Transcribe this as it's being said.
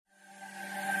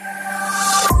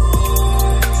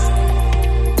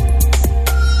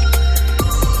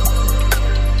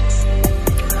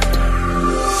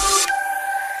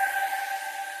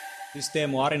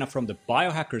Teemu Arina from the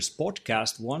Biohackers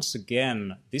podcast. Once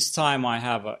again, this time I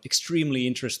have an extremely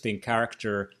interesting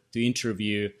character to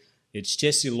interview. It's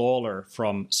Jesse Lawler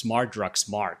from Smart Drug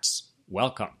Smarts.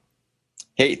 Welcome.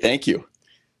 Hey, thank you.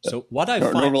 So what I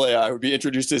find... Normally I would be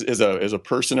introduced as a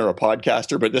person or a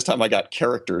podcaster, but this time I got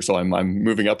character, so I'm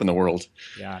moving up in the world.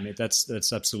 Yeah, I mean,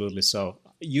 that's absolutely so.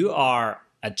 You are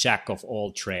a jack of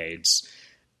all trades.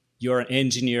 You're an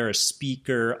engineer, a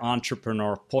speaker,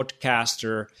 entrepreneur,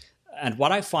 podcaster. And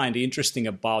what I find interesting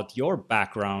about your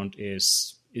background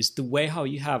is the way how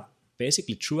you have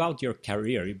basically throughout your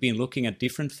career, you've been looking at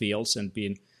different fields and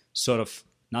been sort of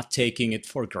not taking it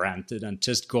for granted and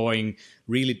just going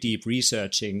really deep,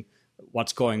 researching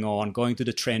what's going on, going to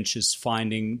the trenches,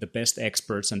 finding the best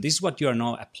experts. And this is what you are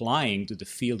now applying to the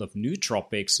field of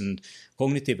nootropics and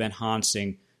cognitive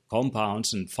enhancing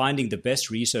compounds and finding the best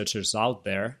researchers out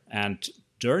there and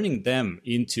turning them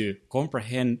into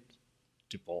comprehensible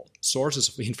sources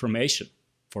of information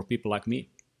for people like me.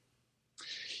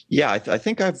 Yeah, I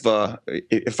think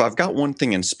if I've got one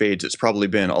thing in spades, it's probably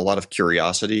been a lot of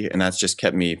curiosity, and that's just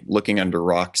kept me looking under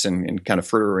rocks and kind of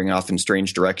furthering off in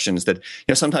strange directions that,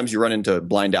 sometimes you run into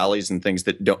blind alleys and things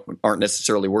that aren't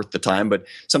necessarily worth the time, but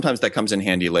sometimes that comes in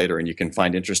handy later and you can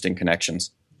find interesting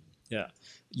connections. Yeah.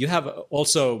 You have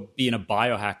also been a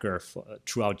biohacker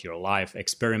throughout your life,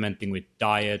 experimenting with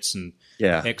diets and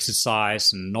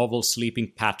exercise and novel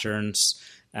sleeping patterns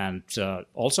and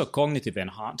also cognitive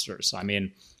enhancers. I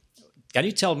mean, can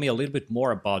you tell me a little bit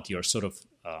more about your sort of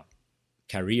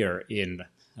career in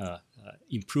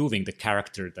improving the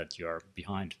character that you're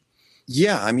behind?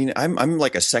 Yeah, I mean, I'm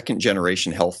like a second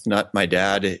generation health nut. My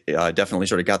dad definitely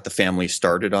sort of got the family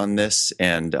started on this,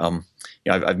 and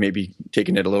I've maybe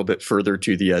taken it a little bit further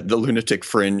to the lunatic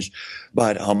fringe.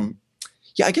 But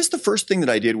I guess the first thing that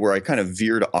I did where I kind of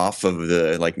veered off of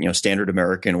the standard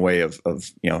American way of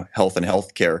health and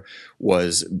healthcare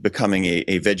was becoming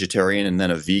a vegetarian and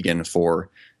then a vegan for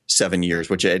 7 years,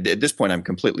 which at this point I'm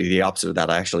completely the opposite of that.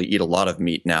 I actually eat a lot of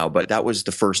meat now, but that was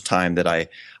the first time that I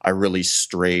really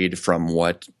strayed from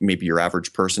what maybe your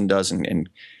average person does and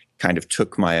kind of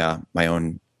took my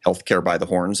own healthcare by the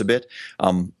horns a bit.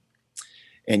 I've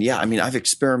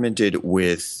experimented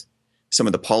with some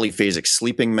of the polyphasic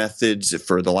sleeping methods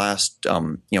for the last,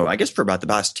 I guess for about the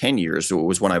past 10 years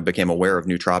was when I became aware of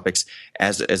nootropics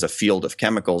as a field of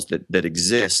chemicals that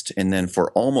exist. And then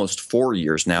for almost 4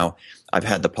 years now, I've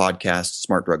had the podcast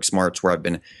Smart Drug Smarts, where I've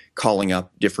been calling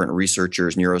up different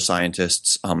researchers,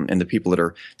 neuroscientists, and the people that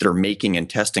are making and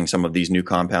testing some of these new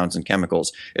compounds and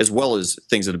chemicals, as well as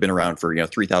things that have been around for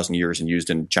 3,000 years and used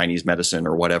in Chinese medicine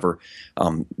or whatever.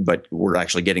 But we're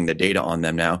actually getting the data on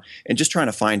them now, and just trying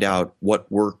to find out what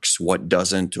works, what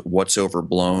doesn't, what's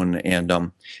overblown, and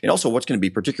also what's going to be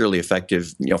particularly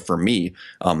effective, for me,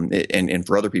 and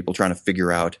for other people, trying to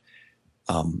figure out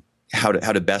how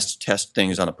to best test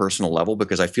things on a personal level,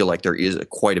 because I feel like there is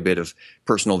quite a bit of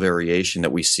personal variation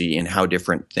that we see in how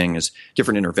different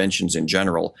interventions in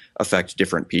general affect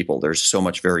different people. There's so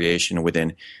much variation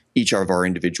within each of our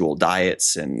individual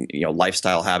diets and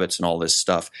lifestyle habits and all this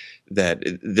stuff that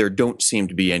there don't seem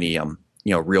to be any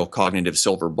real cognitive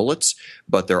silver bullets,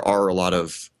 but there are a lot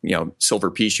of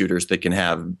silver pea shooters that can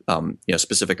have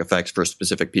specific effects for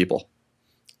specific people.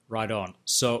 Right on.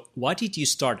 So why did you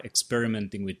start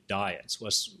experimenting with diets?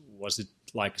 Was it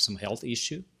like some health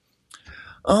issue?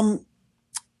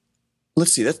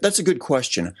 Let's see. That's a good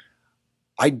question.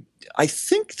 I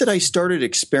think that I started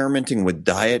experimenting with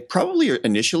diet probably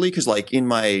initially because in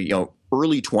my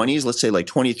early 20s, let's say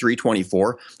 23,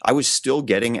 24, I was still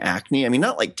getting acne. I mean,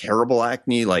 not terrible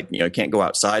acne, can't go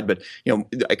outside, but,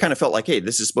 I kind of felt like, hey,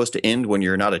 this is supposed to end when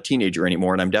you're not a teenager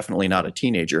anymore. And I'm definitely not a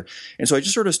teenager. And so I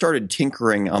just sort of started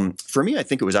tinkering. For me, I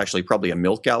think it was actually probably a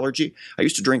milk allergy. I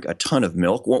used to drink a ton of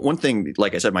milk. One thing,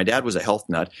 like I said, my dad was a health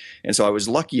nut. And so I was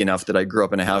lucky enough that I grew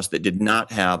up in a house that did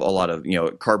not have a lot of,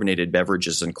 carbonated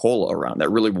beverages and cola around. That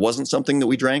really wasn't something that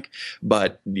we drank.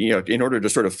 But, in order to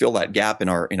sort of fill that gap in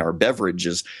our beverages,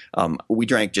 we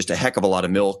drank just a heck of a lot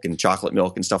of milk, and chocolate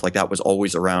milk and stuff like that was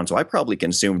always around. So I probably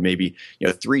consumed maybe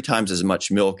 3 times as much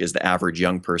milk as the average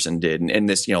young person did, and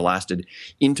this lasted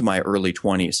into my early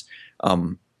 20s.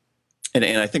 And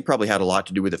I think probably had a lot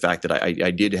to do with the fact that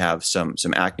I did have some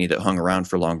acne that hung around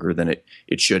for longer than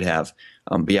it should have.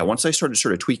 But once I started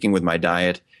sort of tweaking with my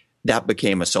diet, that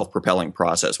became a self-propelling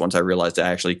process. Once I realized I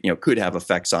actually could have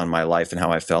effects on my life and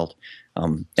how I felt,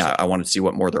 I wanted to see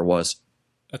what more there was.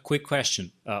 A quick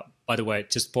question. By the way,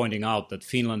 just pointing out that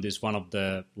Finland is one of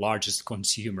the largest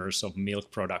consumers of milk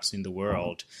products in the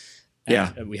world.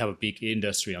 And we have a big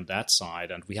industry on that side,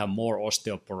 and we have more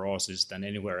osteoporosis than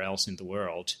anywhere else in the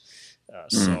world.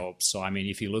 So I mean,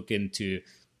 if you look into,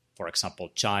 for example,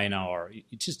 China, or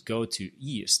you just go to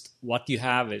East, what you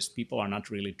have is people are not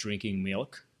really drinking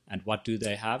milk. And what do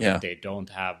they have? Yeah. They don't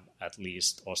have at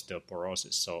least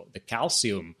osteoporosis. So the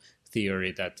calcium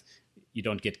theory that you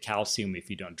don't get calcium if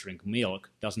you don't drink milk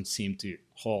doesn't seem to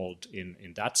hold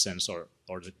in that sense, or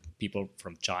the people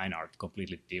from China are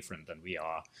completely different than we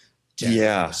are.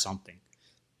 Yeah. Or something.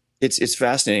 It's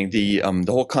fascinating. The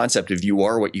whole concept of you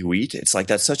are what you eat. It's like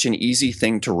that's such an easy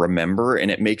thing to remember, and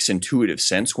it makes intuitive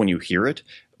sense when you hear it.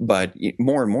 But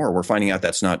more and more, we're finding out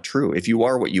that's not true. If you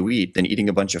are what you eat, then eating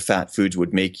a bunch of fat foods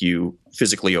would make you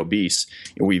physically obese.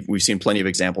 We've seen plenty of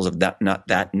examples of that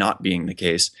not being the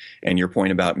case. And your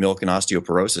point about milk and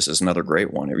osteoporosis is another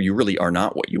great one. You really are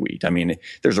not what you eat. I mean,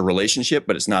 there's a relationship,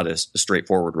 but it's not a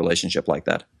straightforward relationship like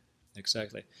that.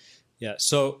 Exactly. Yeah.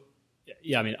 So.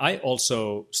 Yeah, I mean, I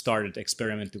also started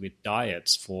experimenting with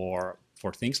diets for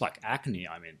things like acne.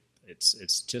 I mean,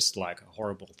 it's just like a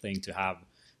horrible thing to have,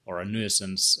 or a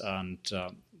nuisance. And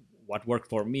what worked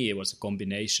for me was a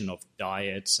combination of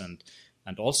diets and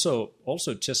also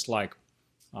just like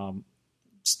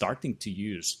starting to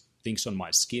use things on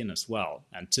my skin as well,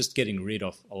 and just getting rid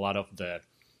of a lot of the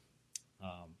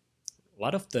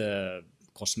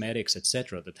cosmetics,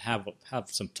 etc., that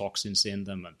have some toxins in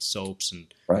them, and soaps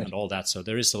and all that. So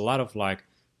there is a lot of like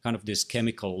kind of this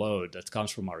chemical load that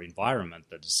comes from our environment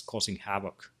that is causing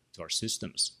havoc to our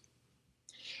systems.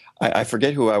 I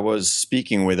forget who I was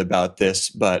speaking with about this,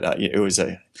 but it was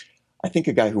I think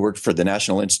a guy who worked for the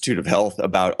National Institute of Health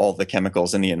about all the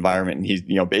chemicals in the environment. And he,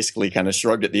 basically kind of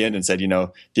shrugged at the end and said,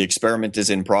 the experiment is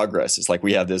in progress. It's like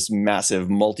we have this massive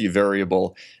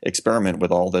multivariable experiment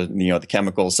with all the, the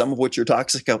chemicals, some of which are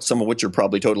toxic, some of which are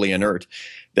probably totally inert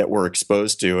that we're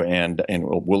exposed to. And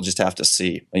we'll just have to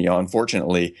see.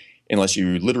 Unfortunately, unless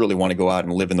you literally want to go out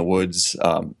and live in the woods,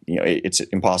 it's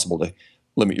impossible to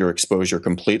limit your exposure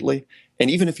completely. And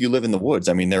even if you live in the woods,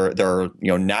 I mean, there are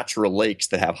natural lakes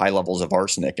that have high levels of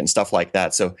arsenic and stuff like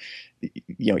that. So,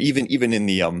 even in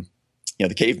the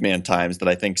the caveman times that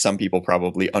I think some people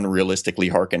probably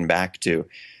unrealistically harken back to,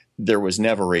 there was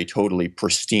never a totally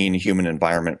pristine human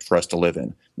environment for us to live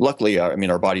in. Luckily, I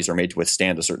mean, our bodies are made to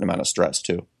withstand a certain amount of stress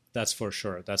too. That's for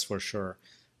sure.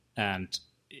 And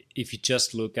if you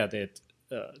just look at it,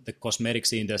 the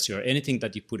cosmetics industry, or anything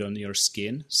that you put on your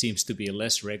skin, seems to be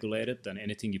less regulated than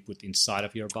anything you put inside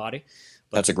of your body.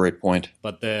 That's a great point.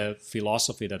 But the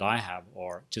philosophy that I have,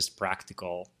 or just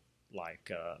practical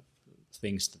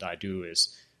things that I do,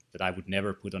 is that I would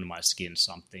never put on my skin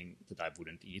something that I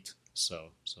wouldn't eat. So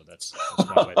that's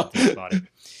one way to think about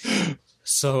it.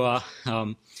 So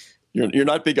you're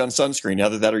not big on sunscreen.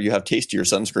 Either that or you have tastier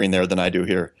sunscreen there than I do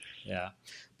here. Yeah,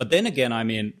 but then again, I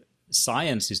mean,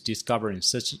 science is discovering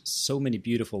so many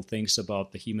beautiful things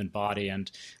about the human body.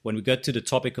 And when we get to the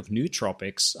topic of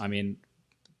nootropics, I mean,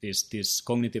 these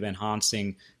cognitive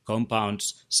enhancing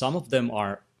compounds, some of them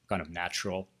are kind of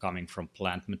natural, coming from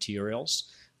plant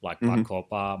materials like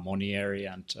bacopa, monieri,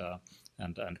 and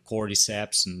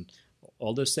cordyceps, and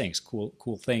all those things,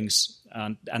 cool things.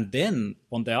 And then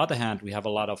on the other hand, we have a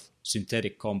lot of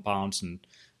synthetic compounds and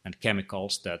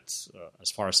chemicals that,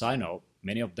 as far as I know,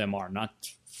 many of them are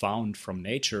not found from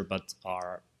nature, but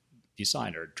are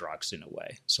designer drugs in a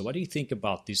way. So what do you think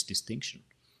about this distinction?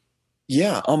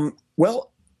 Yeah,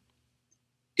 well,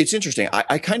 it's interesting.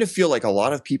 I kind of feel like a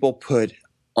lot of people put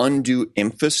undue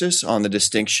emphasis on the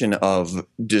distinction of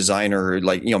designer,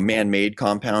 like, man-made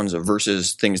compounds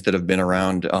versus things that have been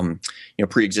around,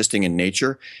 pre-existing in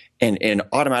nature, and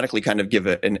automatically kind of give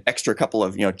an extra couple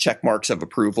of, check marks of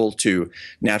approval to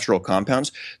natural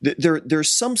compounds.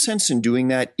 There's some sense in doing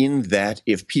that, in that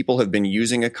if people have been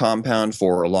using a compound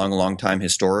for a long, long time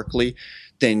historically,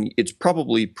 then it's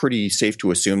probably pretty safe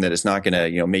to assume that it's not going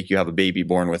to, make you have a baby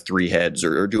born with 3 heads,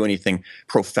 or do anything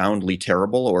profoundly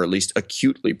terrible, or at least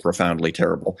acutely profoundly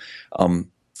terrible.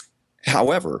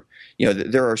 However,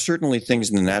 there are certainly things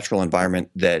in the natural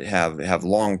environment that have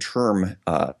long-term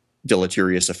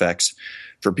deleterious effects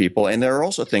for people, and there are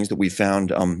also things that we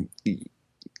found,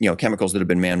 chemicals that have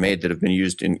been man-made that have been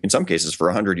used in some cases for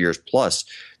 100 years plus,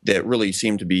 that really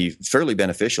seem to be fairly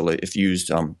beneficial if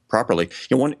used properly.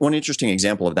 One interesting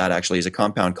example of that actually is a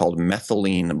compound called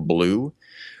methylene blue,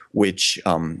 which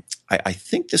I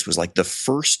think this was like the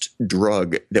first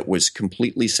drug that was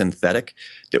completely synthetic,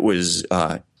 that was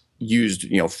used,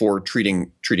 for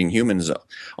treating humans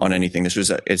on anything.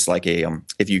 It's like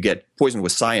if you get poisoned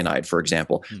with cyanide, for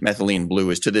example, methylene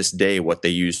blue is to this day what they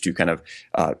use to kind of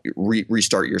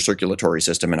restart your circulatory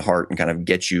system and heart, and kind of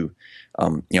get you,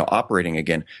 operating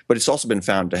again. But it's also been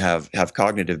found to have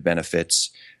cognitive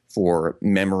benefits for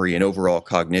memory and overall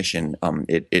cognition.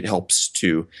 It helps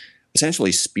to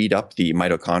essentially speed up the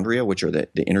mitochondria, which are the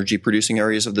energy producing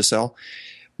areas of the cell.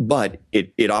 But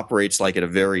it operates like at a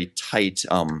very tight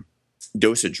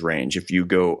dosage range. If you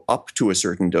go up to a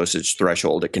certain dosage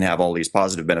threshold, it can have all these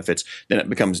positive benefits. Then it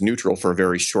becomes neutral for a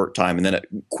very short time, and then it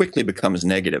quickly becomes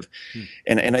negative.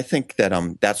 And I think that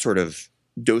that sort of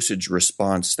dosage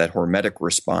response, that hormetic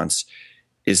response,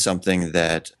 is something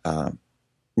that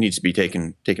needs to be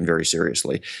taken very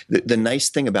seriously. The nice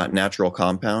thing about natural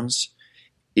compounds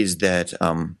is that,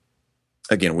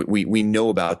 again, we know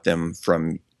about them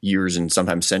from years and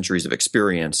sometimes centuries of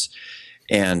experience.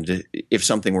 And if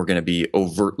something were going to be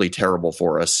overtly terrible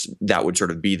for us, that would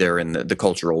sort of be there in the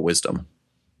cultural wisdom.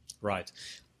 Right.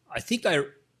 I think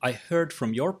I heard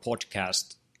from your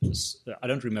podcast, I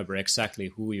don't remember exactly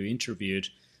who you interviewed,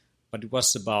 but it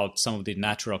was about some of the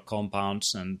natural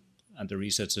compounds, and the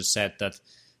researchers said that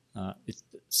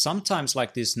sometimes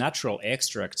like these natural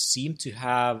extracts seem to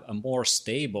have a more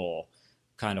stable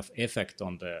kind of effect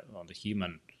on the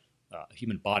human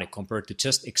body compared to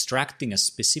just extracting a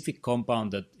specific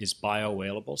compound that is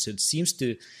bioavailable. So it seems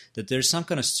that there's some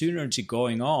kind of synergy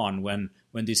going on when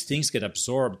these things get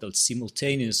absorbed, that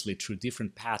simultaneously through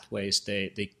different pathways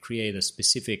they create a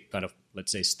specific kind of,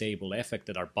 let's say, stable effect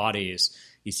that our body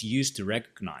is used to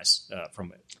recognize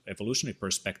from an evolutionary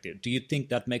perspective. Do you think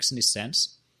that makes any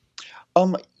sense?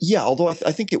 Yeah, although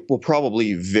I think it will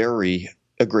probably vary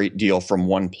a great deal from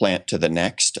one plant to the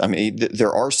next. I mean,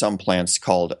 there are some plants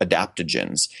called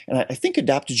adaptogens, and I think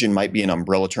adaptogen might be an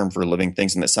umbrella term for living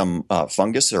things, and that some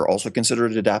fungus are also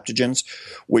considered adaptogens,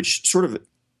 which sort of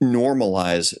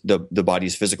normalize the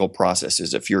body's physical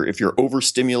processes. If you're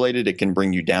overstimulated, it can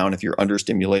bring you down. If you're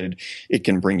understimulated, it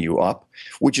can bring you up,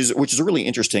 which is a really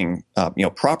interesting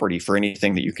property for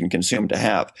anything that you can consume to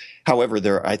have. However,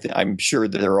 I'm sure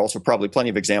that there are also probably plenty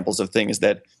of examples of things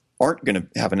that aren't going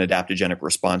to have an adaptogenic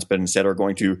response, but instead are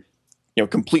going to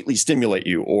completely stimulate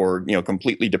you, or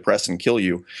completely depress and kill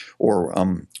you, or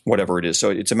whatever it is.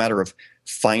 So it's a matter of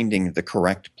finding the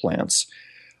correct plants.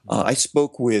 I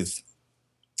spoke with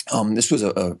this was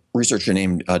a researcher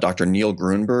named Dr. Neil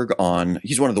Grunberg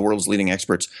he's one of the world's leading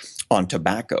experts on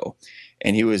tobacco,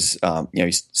 and he was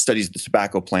he studies the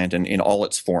tobacco plant in all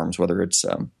its forms, whether it's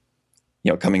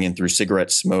coming in through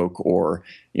cigarette smoke or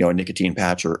a nicotine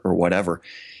patch or whatever.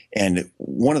 And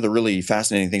one of the really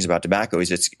fascinating things about tobacco is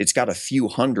it's got a few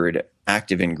hundred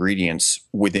active ingredients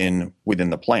within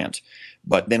the plant,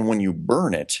 but then when you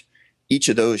burn it, each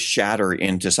of those shatter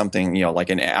into something like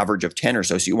an average of 10 or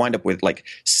so. So you wind up with like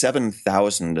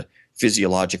 7,000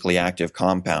 physiologically active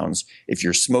compounds if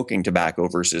you're smoking tobacco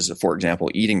versus, for example,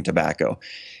 eating tobacco.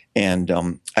 And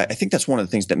I think that's one of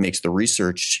the things that makes the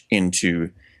research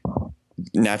into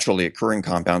naturally occurring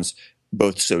compounds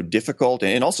both so difficult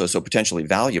and also so potentially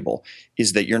valuable,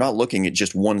 is that you're not looking at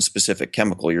just one specific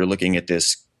chemical. You're looking at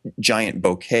this giant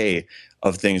bouquet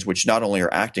of things which not only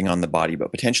are acting on the body, but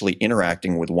potentially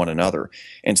interacting with one another.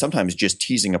 And sometimes just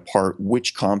teasing apart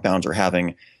which compounds are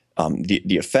having the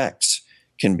effects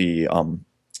can be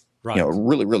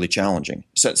really, really challenging.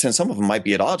 So, since some of them might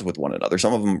be at odds with one another.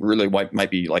 Some of them really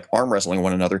might be like arm wrestling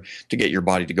one another to get your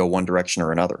body to go one direction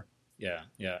or another. Yeah.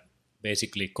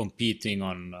 Basically competing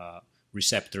on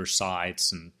receptor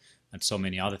sites and so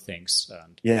many other things.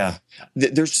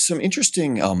 There's some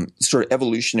interesting sort of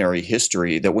evolutionary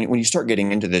history that when you start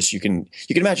getting into this, you can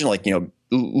imagine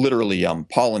literally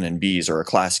pollen and bees are a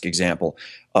classic example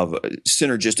of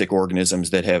synergistic organisms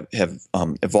that have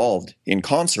evolved in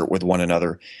concert with one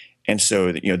another. And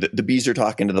so, the bees are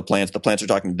talking to the plants are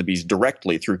talking to the bees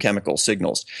directly through chemical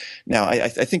signals. Now, I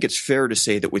think it's fair to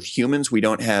say that with humans, we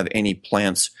don't have any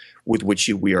plants with which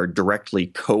we are directly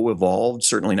co-evolved,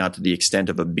 certainly not to the extent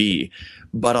of a bee.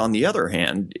 But on the other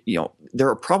hand, there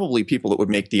are probably people that would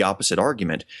make the opposite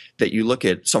argument, that you look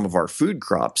at some of our food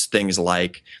crops, things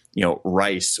like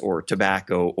rice or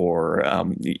tobacco or,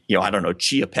 I don't know,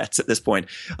 chia pets at this point,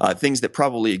 things that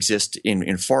probably exist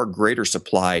in far greater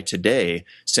supply today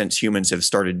since humans have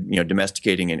started,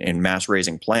 domesticating and mass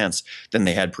raising plants than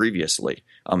they had previously.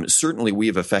 Certainly we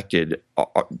have affected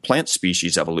plant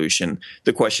species evolution.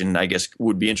 The question, I guess,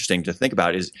 would be interesting to think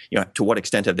about is, to what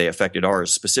extent have they affected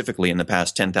ours specifically in the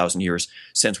past 10,000 years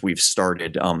since we've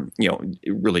started,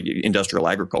 really industrial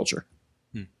agriculture?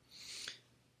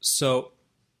 So,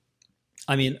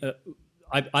 I mean,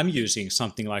 I'm using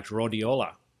something like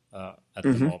rhodiola at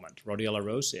the moment, rhodiola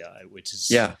rosea, which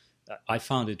is, I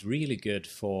found it really good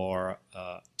for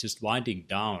just winding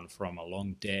down from a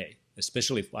long day,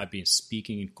 especially if I've been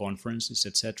speaking in conferences,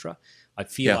 etc. I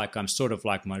feel like I'm sort of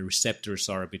like my receptors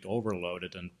are a bit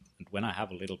overloaded, and when I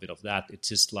have a little bit of that, it's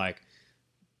just like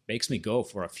makes me go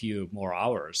for a few more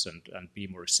hours and be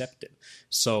more receptive.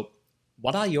 So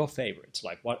what are your favorites?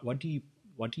 Like what do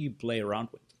you play around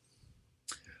with?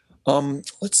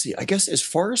 Let's see. I guess as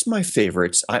far as my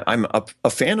favorites, I'm a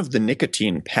fan of the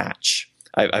nicotine patch.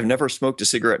 I've never smoked a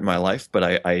cigarette in my life,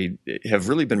 but I have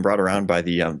really been brought around by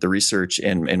the research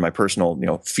and my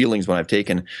personal feelings when I've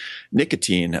taken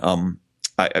nicotine.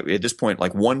 At this point,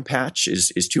 like one patch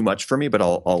is too much for me, but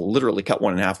I'll literally cut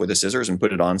one in half with the scissors and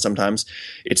put it on. Sometimes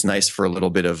it's nice for a little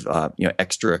bit of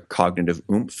extra cognitive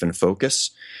oomph and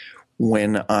focus.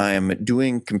 When I'm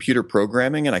doing computer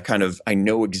programming and I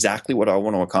know exactly what I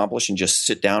want to accomplish and just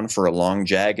sit down for a long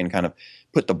jag and kind of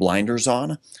put the blinders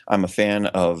on, I'm a fan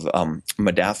of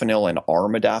modafinil and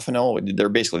armodafinil. They're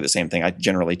basically the same thing. I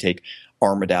generally take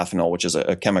armodafinil, which is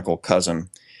a chemical cousin.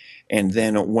 And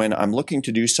then when I'm looking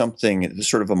to do something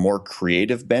sort of a more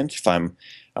creative bent,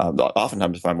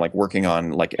 oftentimes if I'm like working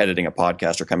on like editing a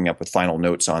podcast or coming up with final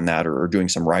notes on that or doing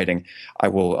some writing, I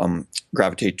will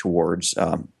gravitate towards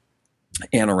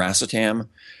aniracetam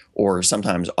or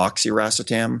sometimes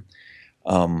oxiracetam.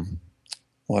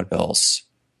 What else?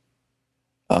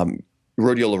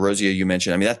 Rhodiola rosea you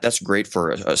mentioned. I mean, that's great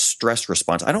for a stress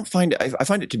response. I find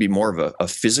it to be more of a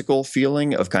physical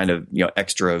feeling of kind of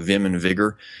extra vim and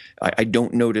vigor. I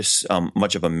don't notice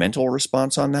much of a mental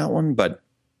response on that one, but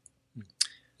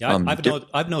yeah,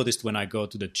 I've noticed when I go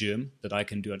to the gym that I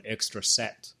can do an extra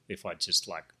set if I just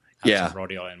like have some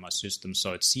rhodiola in my system.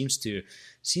 So it seems to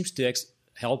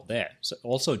help there. So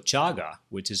also chaga,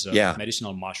 which is a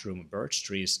medicinal mushroom of birch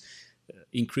trees,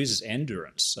 increases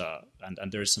endurance,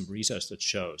 and there is some research that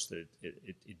shows that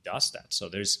it does that. So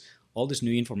there's all this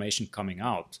new information coming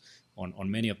out on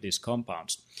many of these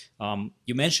compounds.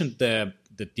 You mentioned the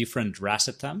different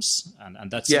racetams,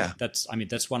 and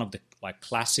that's one of the like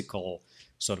classical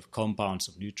sort of compounds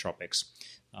of nootropics.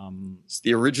 It's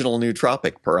the original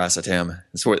nootropic, piracetam.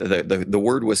 It's where the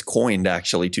word was coined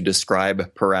actually to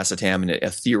describe piracetam in a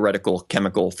theoretical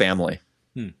chemical family.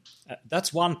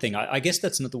 That's one thing. I guess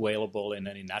that's not available in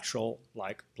any natural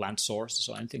like plant sources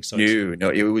or anything. So no,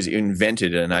 it was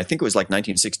invented, and I think it was like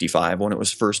 1965 when it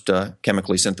was first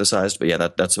chemically synthesized. But yeah,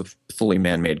 that's a fully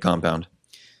man-made compound.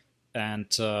 And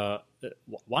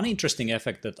one interesting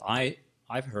effect that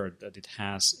I've heard that it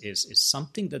has is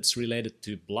something that's related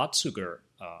to blood sugar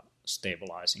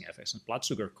stabilizing effects and blood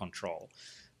sugar control,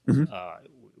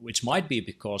 which might be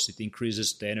because it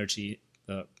increases the energy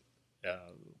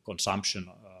consumption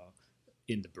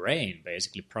in the brain.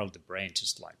 Basically, probably the brain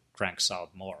just like cranks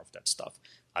out more of that stuff.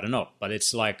 I don't know, but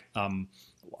it's like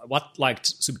what like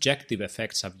subjective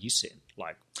effects have you seen?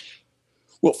 Like,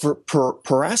 well, for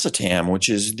piracetam, which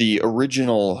is the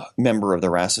original member of the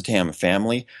racetam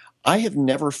family, I have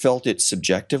never felt it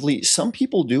subjectively. Some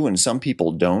people do and some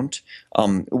people don't.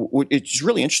 It's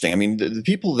really interesting. I mean, the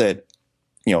people that,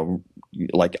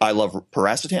 like I love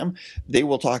piracetam, they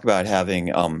will talk about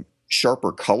having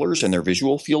sharper colors in their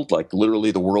visual field. Like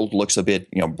literally the world looks a bit,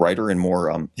 brighter and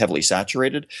more heavily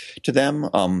saturated to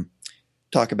them.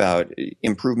 Talk about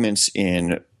improvements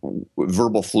in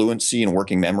verbal fluency and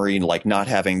working memory, and like not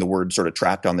having the word sort of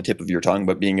trapped on the tip of your tongue,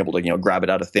 but being able to, grab it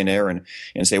out of thin air and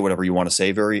say whatever you want to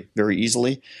say very, very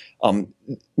easily.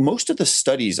 Most of the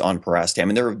studies on piracetam,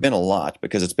 and there have been a lot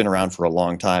because it's been around for a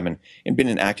long time and been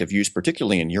in active use,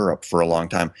 particularly in Europe for a long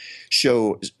time,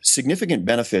 show significant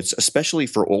benefits, especially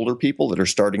for older people that are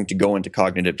starting to go into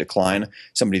cognitive decline,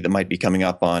 somebody that might be coming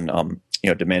up on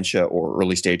dementia or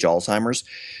early stage Alzheimer's.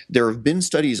 There have been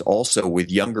studies also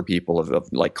with younger people of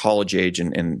like college age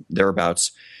and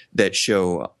thereabouts that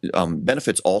show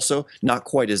benefits also, not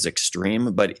quite as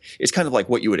extreme, but it's kind of like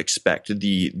what you would expect.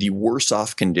 The worse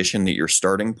off condition that your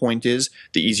starting point is,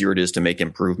 the easier it is to make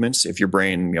improvements. If your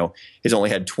brain, has only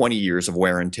had 20 years of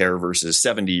wear and tear versus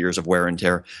 70 years of wear and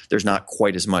tear, there's not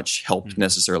quite as much help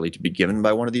necessarily to be given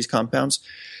by one of these compounds.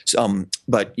 So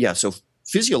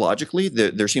physiologically,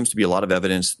 there seems to be a lot of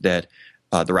evidence that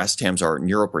the racetams are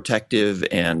neuroprotective,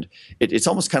 and it's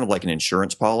almost kind of like an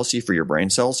insurance policy for your brain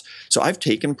cells. So I've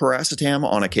taken piracetam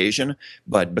on occasion,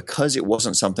 but because it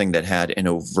wasn't something that had an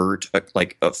overt,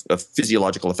 like a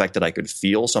physiological effect that I could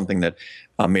feel, something that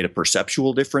made a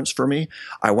perceptual difference for me,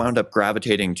 I wound up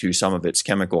gravitating to some of its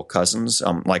chemical cousins.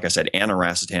 Like I said,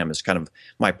 aniracetam is kind of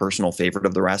my personal favorite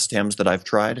of the racetams that I've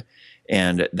tried.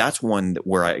 And that's one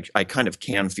where I kind of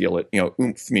can feel it,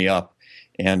 oomph me up.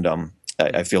 And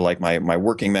I feel like my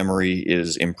working memory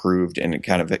is improved, and it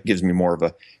kind of gives me more of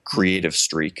a creative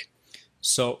streak.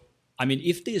 So, I mean,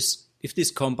 if these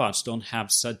compounds don't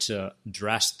have such a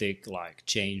drastic like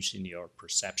change in your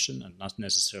perception and not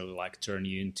necessarily like turn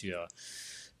you into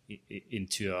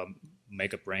a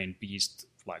mega brain beast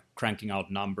like cranking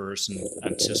out numbers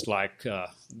and just like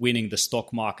winning the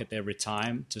stock market every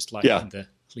time, just like in the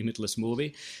Limitless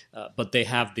movie. But they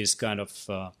have this kind of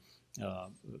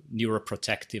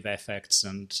neuroprotective effects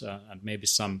and maybe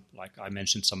some, like I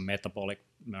mentioned, some metabolic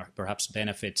perhaps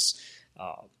benefits.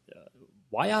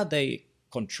 Why are they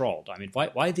controlled? I mean,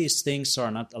 why these things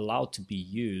are not allowed to be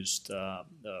used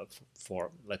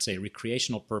for, let's say,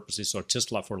 recreational purposes or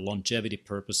just like for longevity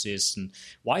purposes? And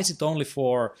why is it only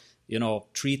for,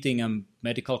 treating a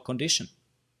medical condition?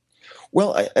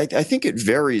 Well, I think it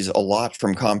varies a lot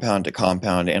from compound to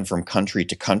compound and from country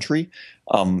to country.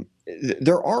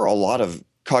 There are a lot of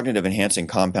cognitive enhancing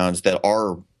compounds that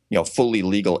are fully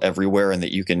legal everywhere and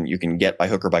that you can get by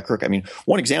hook or by crook. I mean,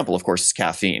 one example, of course, is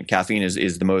caffeine. Caffeine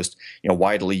is the most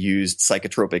widely used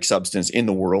psychotropic substance in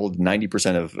the world.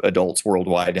 90% of adults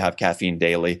worldwide have caffeine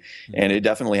daily, and it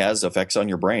definitely has effects on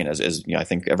your brain, as I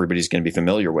think everybody's going to be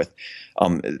familiar with.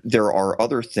 There are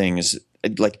other things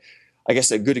like, I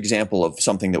guess a good example of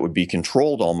something that would be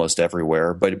controlled almost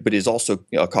everywhere, but is also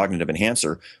a cognitive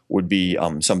enhancer, would be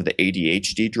some of the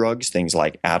ADHD drugs, things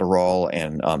like Adderall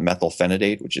and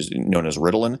methylphenidate, which is known as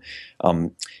Ritalin.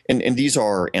 And these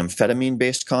are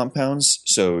amphetamine-based compounds.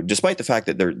 So despite the fact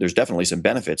that there's definitely some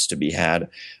benefits to be had,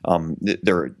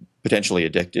 they're potentially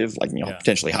addictive,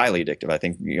 potentially highly addictive. I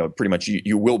think pretty much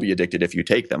you will be addicted if you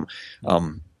take them.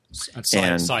 And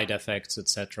side effects,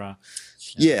 etc.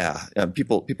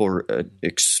 People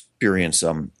experience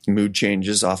mood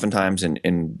changes oftentimes,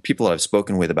 and people that I've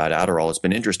spoken with about Adderall, it's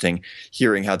been interesting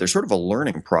hearing how there's sort of a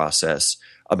learning process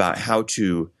about how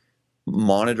to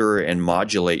monitor and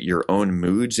modulate your own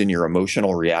moods and your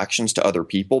emotional reactions to other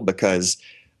people, because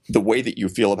the way that you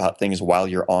feel about things while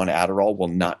you're on Adderall will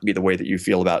not be the way that you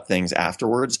feel about things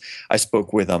afterwards. I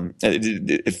spoke with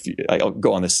I'll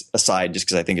go on this aside just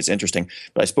because I think it's interesting,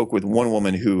 but I spoke with one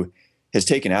woman who has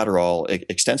taken Adderall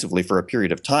extensively for a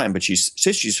period of time, but she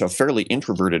says she's a fairly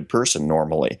introverted person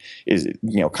normally, is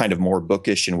kind of more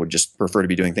bookish and would just prefer to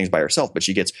be doing things by herself. But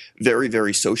she gets very,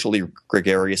 very socially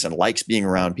gregarious and likes being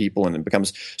around people, and it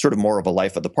becomes sort of more of a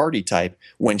life of the party type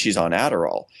when she's on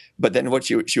Adderall. But then what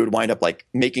she would wind up like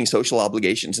making social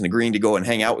obligations and agreeing to go and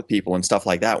hang out with people and stuff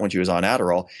like that when she was on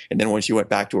Adderall. And then when she went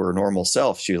back to her normal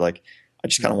self, she was like, I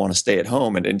just kind of want to stay at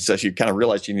home. And so she kind of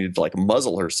realized she needed to like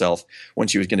muzzle herself when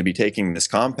she was going to be taking this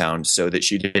compound so that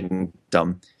she didn't,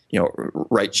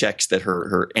 write checks that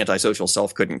her antisocial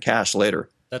self couldn't cash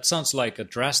later. That sounds like a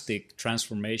drastic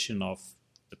transformation of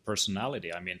the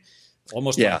personality. I mean,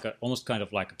 almost kind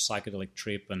of like a psychedelic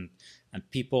trip, and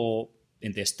people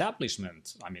in the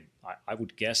establishment, I mean, I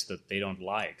would guess that they don't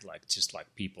like just like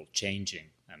people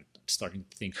changing and starting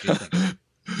to think differently.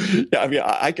 Yeah, I mean,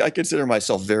 I consider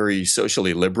myself very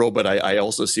socially liberal, but I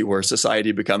also see where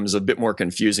society becomes a bit more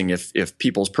confusing if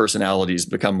people's personalities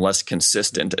become less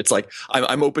consistent. It's like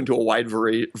I'm open to a wide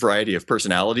variety of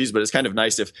personalities, but it's kind of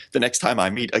nice if the next time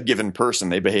I meet a given person,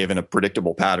 they behave in a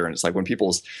predictable pattern. It's like when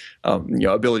people's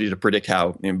ability to predict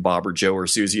how Bob or Joe or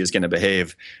Susie is going to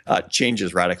behave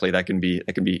changes radically. That can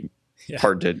be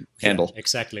hard to handle. Yeah,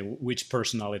 exactly. Which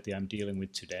personality I'm dealing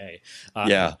with today.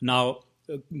 Now,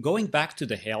 going back to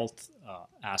the health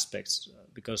aspects,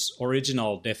 because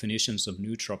original definitions of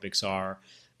nootropics are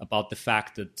about the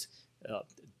fact that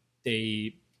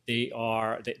they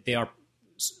are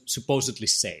supposedly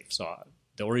safe. So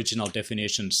the original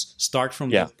definitions start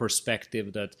from the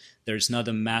perspective that there's not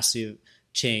a massive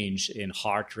change in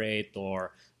heart rate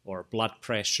or blood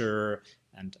pressure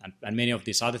and many of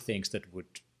these other things that would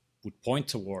point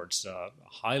towards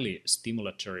highly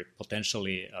stimulatory,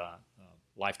 potentially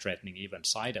life-threatening even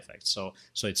side effects. So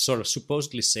it's sort of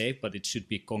supposedly safe, but it should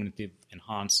be cognitive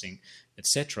enhancing,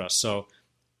 etc. So,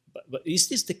 but is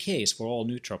this the case for all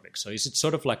nootropics? So is it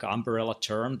sort of like an umbrella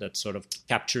term that sort of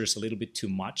captures a little bit too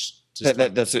much?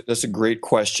 That's a great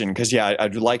question, because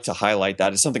I'd like to highlight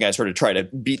that. It's something I sort of try to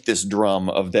beat this drum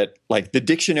of, that like the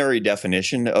dictionary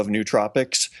definition of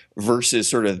nootropics versus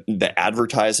sort of the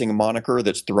advertising moniker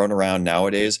that's thrown around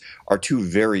nowadays are two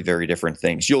very, very different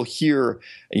things. You'll hear,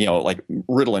 like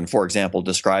Ritalin, for example,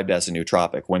 described as a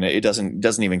nootropic when it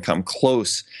doesn't even come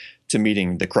close to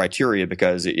meeting the criteria,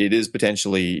 because it is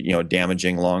potentially,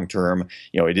 damaging long term.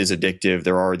 It is addictive.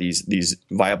 There are these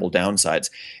viable downsides,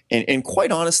 and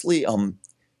quite honestly,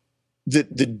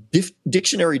 the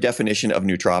dictionary definition of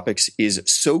nootropics is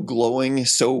so glowing,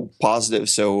 so positive,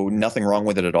 so nothing wrong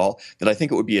with it at all, that I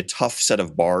think it would be a tough set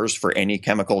of bars for any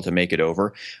chemical to make it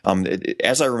over.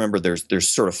 As I remember, there's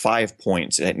sort of 5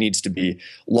 points. It needs to be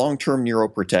long-term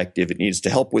neuroprotective. It needs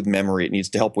to help with memory. It needs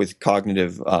to help with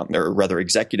cognitive, or rather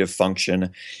executive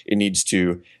function. It needs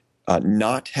to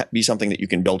be something that you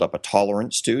can build up a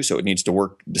tolerance to. So it needs to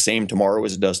work the same tomorrow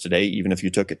as it does today, even if you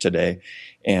took it today.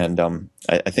 And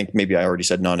I think maybe I already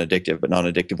said non-addictive, but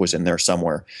non-addictive was in there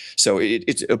somewhere. So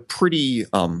it's a pretty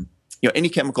any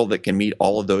chemical that can meet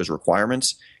all of those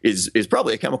requirements is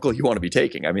probably a chemical you want to be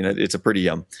taking. I mean, it's a pretty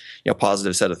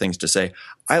positive set of things to say.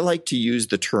 I like to use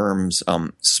the terms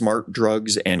smart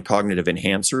drugs and cognitive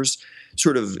enhancers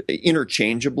sort of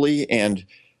interchangeably, and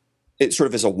it sort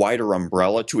of as a wider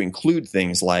umbrella to include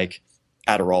things like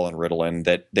Adderall and Ritalin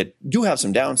that do have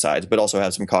some downsides, but also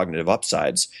have some cognitive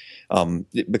upsides.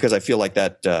 Because I feel like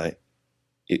that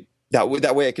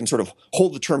way I can sort of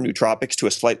hold the term nootropics to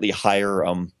a slightly higher,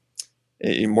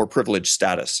 a more privileged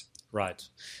status. Right.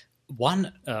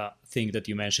 One thing that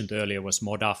you mentioned earlier was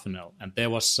modafinil, and there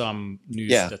was some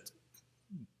news that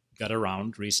got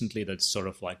around recently that's sort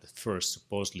of like the first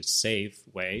supposedly safe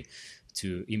way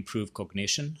to improve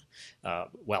cognition.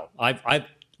 I've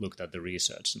looked at the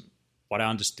research, and what I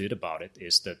understood about it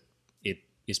is that it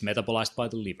is metabolized by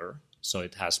the liver, so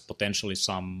it has potentially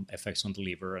some effects on the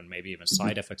liver and maybe even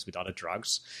side effects with other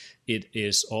drugs. It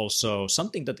is also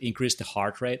something that increases the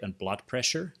heart rate and blood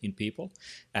pressure in people.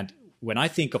 And when I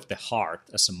think of the heart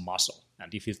as a muscle,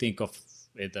 and if you think of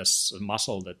it as a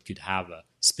muscle that could have a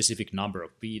specific number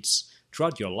of beats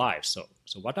throughout your life. So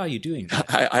what are you doing there?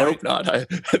 I hope not.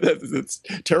 It's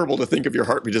terrible to think of your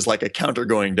heartbeat as like a counter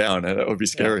going down. That would be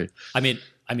scary. Yeah.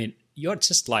 I mean, you're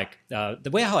just like, the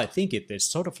way how I think it is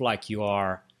sort of like you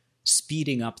are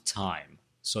speeding up time.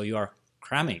 So you are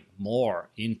cramming more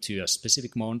into a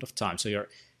specific moment of time. So you're,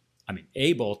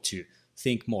 able to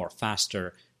think more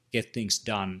faster, get things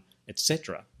done,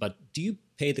 etc. But do you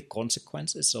pay the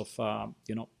consequences of,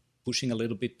 pushing a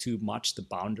little bit too much the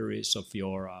boundaries of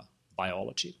your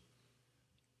biology?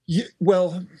 Yeah,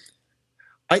 well,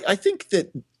 I think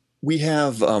that we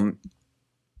have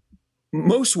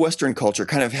most Western culture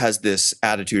kind of has this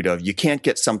attitude of you can't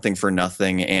get something for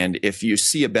nothing, and if you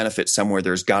see a benefit somewhere,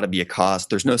 there's got to be a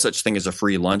cost. There's no such thing as a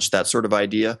free lunch, that sort of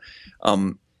idea.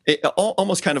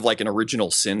 Almost kind of like an original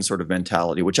sin sort of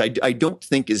mentality, which I don't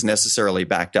think is necessarily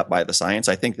backed up by the science.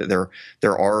 I think that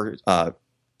there are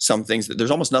some things that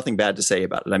there's almost nothing bad to say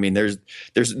about it. I mean, there's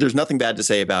nothing bad to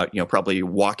say about, probably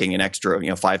walking an extra,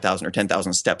 5,000 or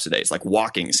 10,000 steps a day. It's like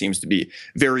walking seems to be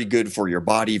very good for your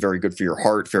body, very good for your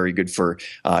heart, very good for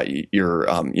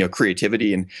your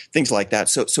creativity and things like that.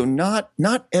 So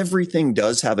not everything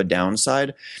does have a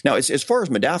downside. Now, as far as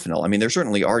modafinil, there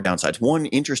certainly are downsides. One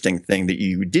interesting thing that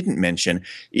you didn't mention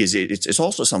is it's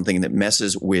also something that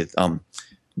messes with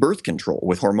birth control,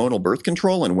 with hormonal birth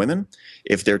control in women.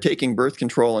 If they're taking birth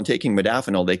control and taking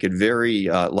modafinil, they could very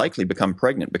likely become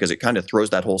pregnant because it kind of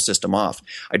throws that whole system off.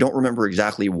 I don't remember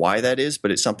exactly why that is,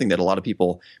 but it's something that a lot of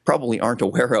people probably aren't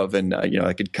aware of, and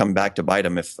it could come back to bite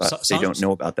them if they don't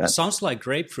know about that. Sounds like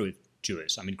grapefruit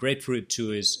juice. Grapefruit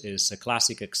juice is a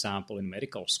classic example in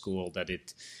medical school that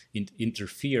it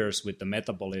interferes with the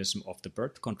metabolism of the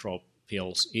birth control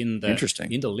pills in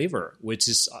the liver, which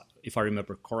is, if I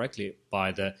remember correctly,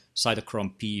 by the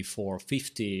cytochrome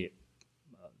P450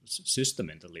 system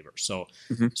in the liver. So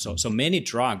many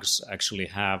drugs actually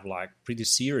have like pretty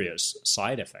serious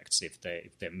side effects if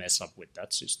they mess up with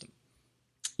that system.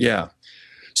 Yeah.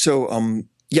 So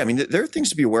there are things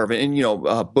to be aware of, and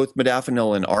both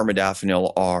modafinil and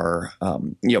armodafinil are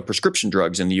prescription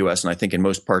drugs in the U.S. and I think in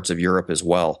most parts of Europe as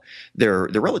well. They're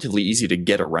relatively easy to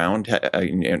get around,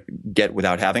 get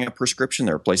without having a prescription.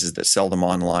 There are places that sell them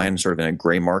online, sort of in a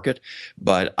gray market.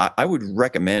 But I would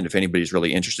recommend, if anybody's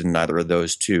really interested in either of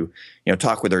those, to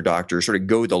talk with their doctor, sort of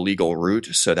go the legal route,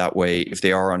 so that way, if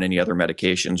they are on any other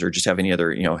medications or just have any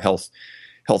other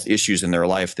health issues in their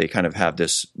life, they kind of have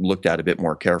this looked at a bit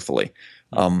more carefully.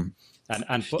 And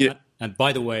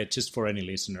by the way, just for any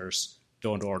listeners,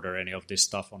 don't order any of this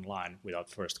stuff online without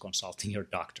first consulting your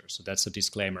doctor. So that's a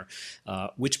disclaimer.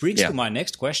 Which brings to my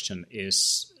next question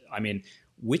is,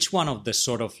 which one of the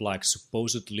sort of like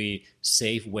supposedly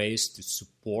safe ways to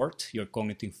support your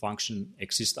cognitive function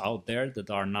exist out there that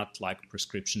are not like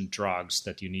prescription drugs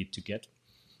that you need to get?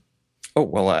 Oh,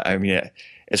 well,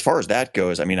 as far as that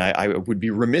goes, I would be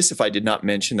remiss if I did not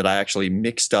mention that I actually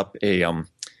mixed up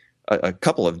a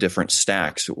couple of different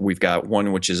stacks. We've got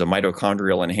one which is a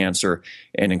mitochondrial enhancer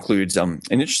and includes an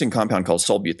interesting compound called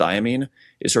sulbuthiamine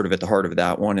is sort of at the heart of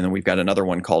that one. And then we've got another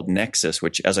one called Nexus,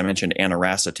 which, as I mentioned,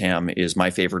 aniracetam is my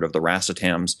favorite of the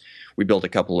racetams. We built a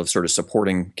couple of sort of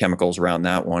supporting chemicals around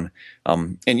that one.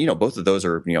 And both of those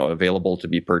are, available to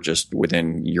be purchased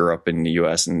within Europe and the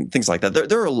US and things like that.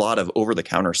 There are a lot of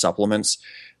over-the-counter supplements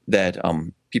that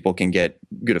people can get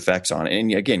good effects on.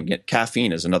 And again,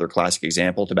 caffeine is another classic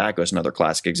example. Tobacco is another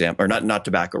classic example, or not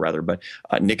tobacco rather, but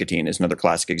nicotine is another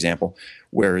classic example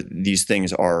where these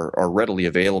things are readily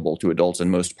available to adults in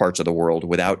most parts of the world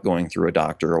without going through a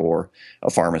doctor or a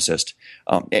pharmacist.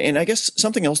 And I guess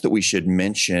something else that we should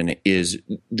mention is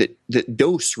that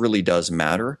dose really does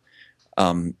matter.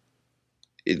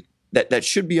 That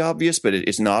should be obvious, but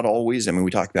it's not always. I mean,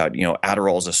 we talk about,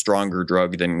 Adderall is a stronger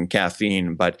drug than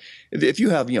caffeine, but if you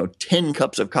have, 10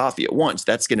 cups of coffee at once,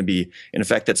 that's going to be, in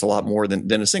effect, that's a lot more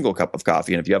than a single cup of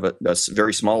coffee. And if you have a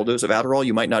very small dose of Adderall,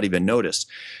 you might not even notice.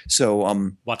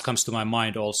 So what comes to my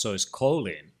mind also is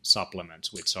choline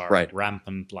supplements, which are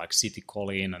rampant, like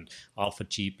citicholine and alpha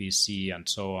GPC and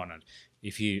so on. And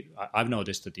I've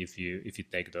noticed that if you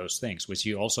take those things, which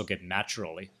you also get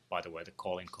naturally, by the way, the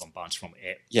choline compounds from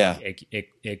egg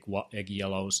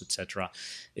yellows, etc.,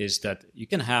 is that you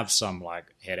can have some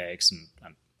like headaches and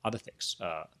other things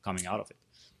coming out of it.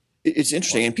 It's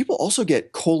interesting, and people also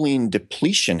get choline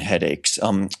depletion headaches.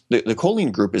 The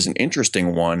choline group is an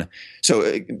interesting one.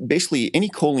 So basically, any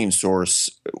choline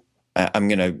source. I'm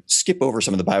going to skip over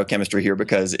some of the biochemistry here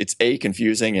because it's A,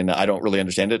 confusing and I don't really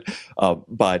understand it,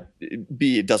 but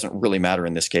B, it doesn't really matter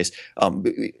in this case.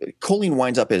 Choline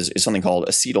winds up as something called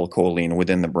acetylcholine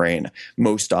within the brain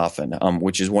most often,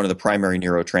 which is one of the primary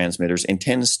neurotransmitters and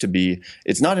tends to be,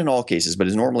 it's not in all cases, but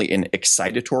is normally an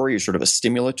excitatory or sort of a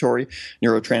stimulatory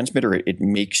neurotransmitter. It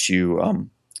makes you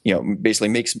basically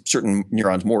makes certain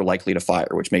neurons more likely to fire,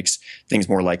 which makes things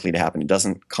more likely to happen. It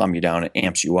doesn't calm you down, it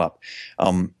amps you up.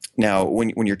 Now,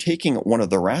 when you're taking one of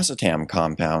the racetam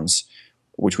compounds,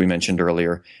 which we mentioned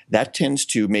earlier, that tends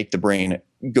to make the brain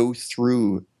go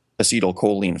through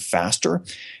acetylcholine faster.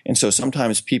 And so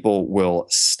sometimes people will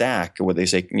stack, what they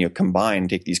say, combine,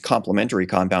 take these complementary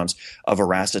compounds of a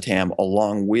racetam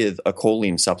along with a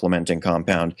choline supplementing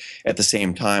compound at the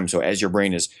same time. So as your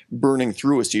brain is burning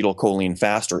through acetylcholine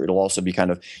faster, it'll also be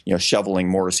kind of, shoveling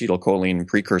more acetylcholine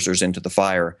precursors into the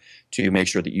fire to make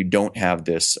sure that you don't have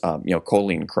this,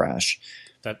 choline crash.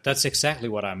 That's exactly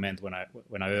what I meant when I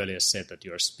earlier said that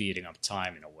you're speeding up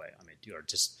time in a way. I mean, you're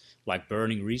just like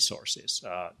burning resources,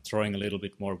 throwing a little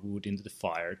bit more wood into the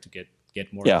fire to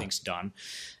get more things done.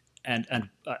 And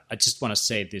I just want to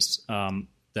say this,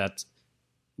 that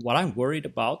what I'm worried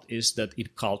about is that in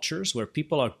cultures where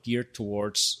people are geared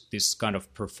towards this kind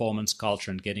of performance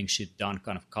culture and getting shit done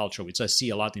kind of culture, which I see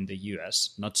a lot in the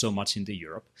US, not so much in the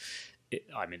Europe.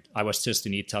 I was just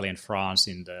in Italy and France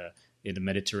in the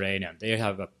Mediterranean. They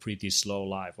have a pretty slow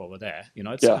life over there.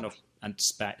 It's kind of, and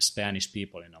Spanish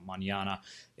people, mañana.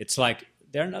 It's like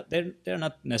they're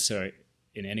not necessarily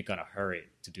in any kind of hurry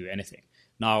to do anything.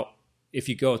 Now, if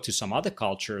you go to some other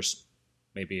cultures,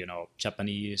 maybe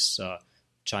Japanese,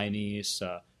 Chinese,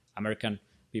 American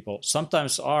people,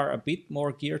 sometimes are a bit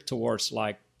more geared towards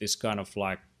like this kind of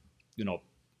like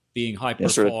being high performing,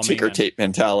 sort of ticker tape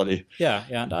mentality. Yeah,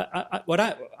 and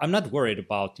I'm not worried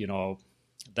about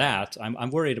that.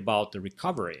 I'm worried about the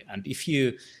recovery, and if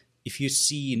you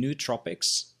see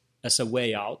nootropics as a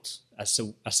way out, as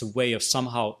a way of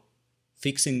somehow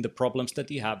fixing the problems that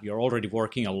you have, you're already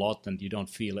working a lot and you don't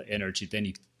feel energy, then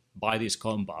you buy these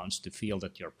compounds to feel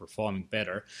that you're performing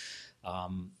better.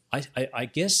 I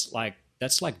guess like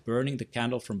that's like burning the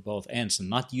candle from both ends and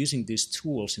not using these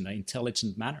tools in an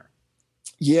intelligent manner.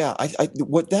 Yeah,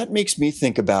 what that makes me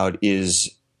think about is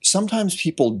sometimes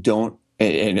people don't,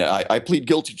 and I plead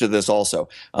guilty to this also,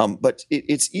 but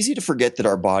it's easy to forget that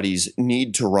our bodies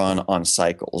need to run on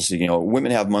cycles.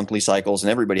 Women have monthly cycles, and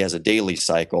everybody has a daily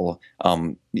cycle.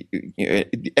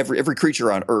 Every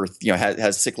creature on Earth,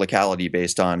 has cyclicality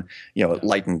based on,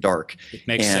 light and dark. It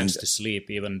makes sense to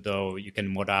sleep, even though you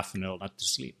can modafinil not to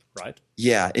sleep, right?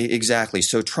 Yeah, exactly.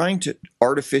 So trying to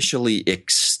artificially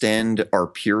extend our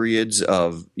periods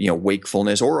of,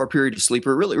 wakefulness or our period of sleep,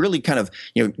 or really kind of,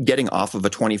 getting off of a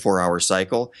 24-hour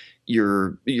cycle,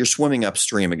 you're swimming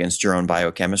upstream against your own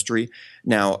biochemistry.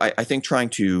 Now, I think trying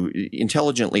to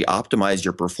intelligently optimize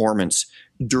your performance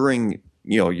during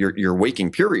your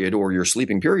waking period or your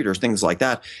sleeping period or things like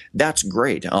that, that's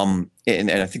great. And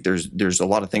I think there's a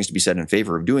lot of things to be said in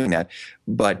favor of doing that,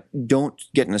 but don't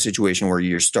get in a situation where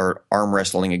you start arm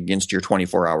wrestling against your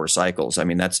 24-hour cycles. I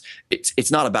mean,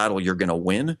 it's not a battle you're going to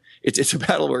win. It's a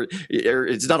battle where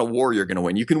it's not a war you're going to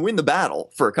win. You can win the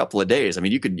battle for a couple of days. I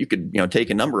mean, you could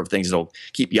take a number of things that'll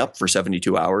keep you up for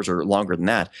 72 hours or longer than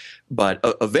that, but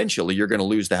eventually you're going to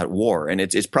lose that war, and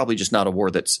it's probably just not a war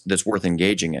that's worth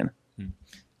engaging in.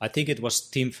 I think it was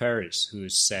Tim Ferriss who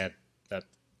said that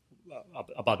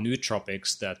about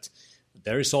nootropics that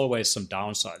there is always some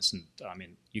downsides. And I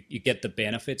mean, you get the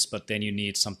benefits, but then you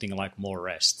need something like more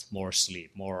rest, more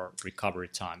sleep, more recovery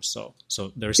time. So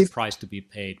there's a price to be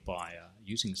paid by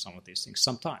using some of these things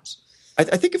sometimes.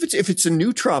 I think if it's a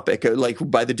nootropic, like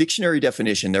by the dictionary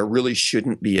definition, there really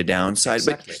shouldn't be a downside.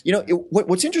 Exactly. But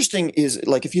what's interesting is,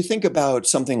 like, if you think about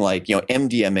something like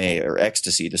MDMA or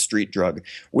ecstasy, the street drug,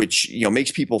 which makes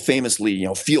people famously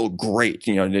feel great,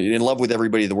 in love with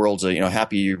everybody. The world's a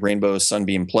happy rainbow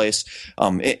sunbeam place,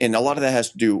 and a lot of that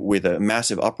has to do with a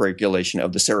massive upregulation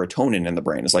of the serotonin in the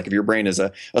brain. It's like if your brain is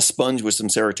a sponge with some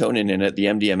serotonin in it, the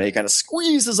MDMA kind of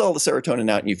squeezes all the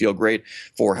serotonin out, and you feel great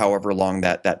for however long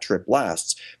that trip lasts.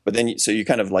 But then, so you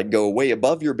kind of like go way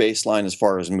above your baseline as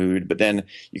far as mood, but then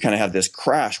you kind of have this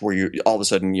crash where you all of a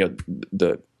sudden,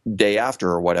 the day after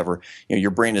or whatever, your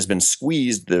brain has been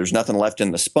squeezed. There's nothing left in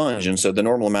the sponge. And so the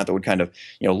normal amount that would kind of,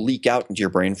 leak out into your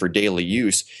brain for daily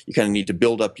use, you kind of need to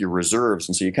build up your reserves.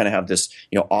 And so you kind of have this,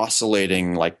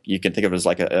 oscillating, like you can think of it as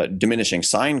like a diminishing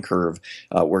sine curve,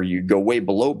 where you go way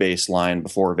below baseline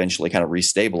before eventually kind of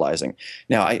restabilizing.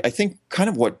 Now, I think kind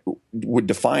of what would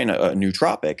define a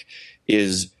nootropic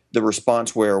is the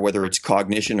response where, whether it's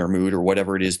cognition or mood or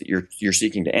whatever it is that you're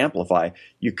seeking to amplify,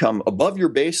 you come above your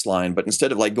baseline, but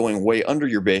instead of like going way under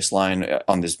your baseline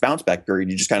on this bounce back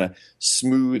period, you just kind of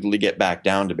smoothly get back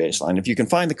down to baseline. If you can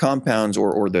find the compounds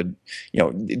or the,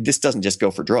 this doesn't just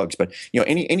go for drugs, but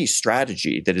any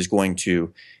strategy that is going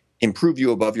to improve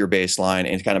you above your baseline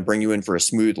and kind of bring you in for a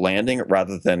smooth landing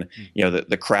rather than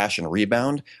the crash and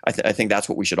rebound. I think that's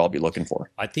what we should all be looking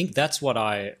for. I think that's what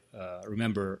I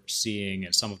remember seeing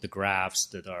in some of the graphs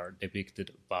that are depicted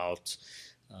about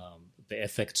the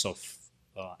effects of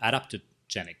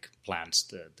adaptogenic plants,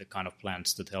 the kind of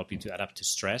plants that help you to adapt to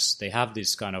stress. They have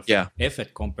this kind of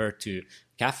effect compared to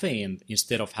caffeine.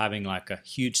 Instead of having like a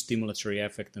huge stimulatory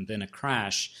effect and then a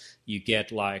crash, you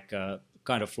get like a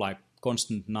kind of like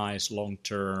constant, nice,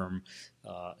 long-term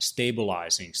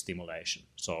stabilizing stimulation.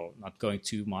 So not going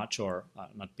too much or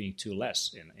not being too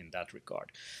less in that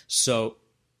regard. So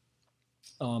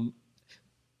I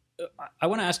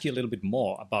want to ask you a little bit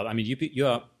more about, I mean, you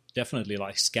are definitely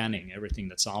like scanning everything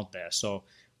that's out there. So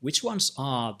which ones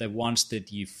are the ones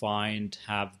that you find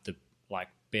have the like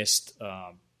best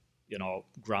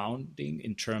grounding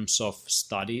in terms of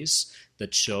studies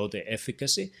that show the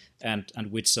efficacy and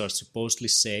which are supposedly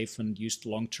safe and used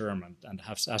long term and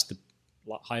has the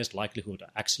highest likelihood of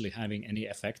actually having any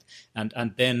effect?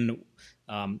 And then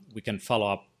we can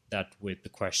follow up that with the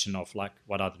question of like,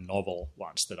 what are the novel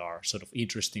ones that are sort of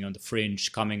interesting on the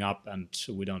fringe coming up and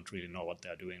we don't really know what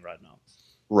they're doing right now?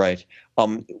 Right.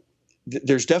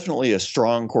 There's definitely a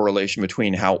strong correlation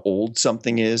between how old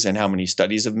something is and how many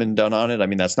studies have been done on it. I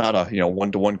mean, that's not a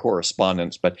one-to-one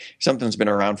correspondence, but if something's been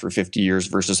around for 50 years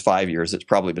versus 5 years, it's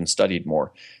probably been studied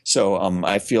more. So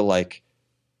I feel like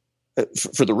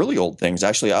for the really old things,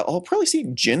 actually, I'll probably see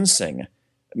ginseng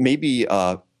maybe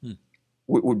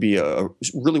would be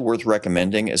really worth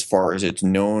recommending as far as its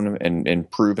known and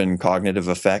proven cognitive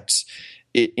effects.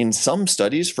 In some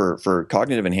studies for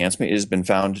cognitive enhancement, it has been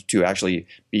found to actually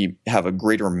have a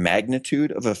greater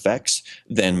magnitude of effects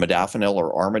than modafinil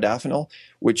or armodafinil,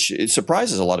 which it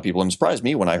surprises a lot of people and surprised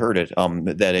me when I heard it,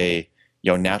 that a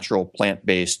natural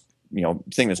plant-based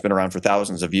thing that's been around for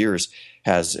thousands of years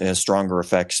has stronger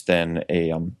effects than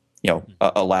a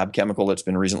lab chemical that's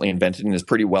been recently invented and is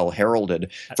pretty well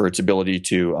heralded for its ability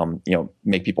to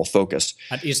make people focus.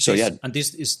 And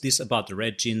is this about the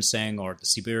red ginseng or the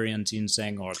Siberian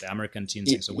ginseng or the American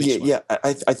ginseng? So which one?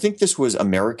 I think this was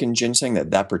American ginseng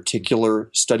that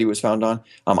particular study was found on.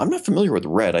 I'm not familiar with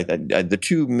red. The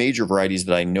two major varieties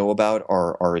that I know about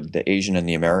are the Asian and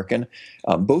the American,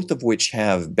 both of which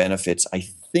have benefits. I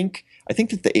think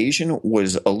that the Asian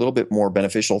was a little bit more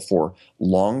beneficial for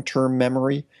long-term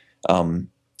memory.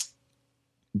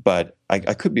 But I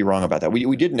could be wrong about that.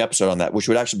 We did an episode on that, which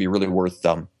would actually be really worth,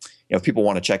 if people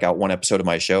want to check out one episode of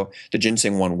my show, the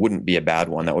ginseng one wouldn't be a bad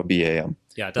one. That would be one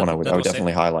I would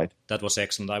definitely highlight. That was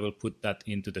excellent. I will put that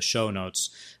into the show notes.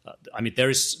 I mean,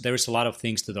 there is a lot of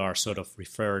things that are sort of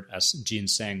referred as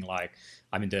ginseng, like,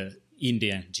 I mean, the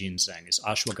Indian ginseng is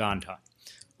ashwagandha.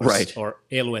 Right. Or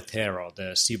Eleuthero,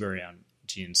 the Siberian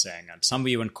ginseng, and some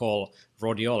even call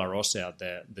Rhodiola rosea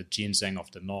the ginseng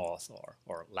of the north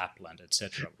or Lapland,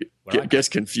 etc. It gets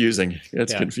confusing.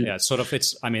 It's confusing. Yeah, sort of.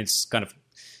 It's kind of,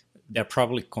 they're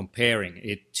probably comparing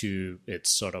it to its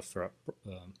sort of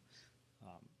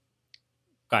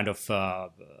kind of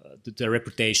the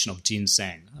reputation of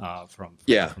ginseng from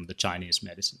the Chinese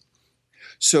medicine.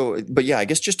 So, but yeah, I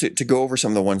guess just to go over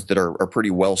some of the ones that are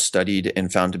pretty well studied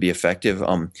and found to be effective.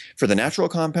 For the natural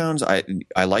compounds,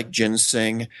 I like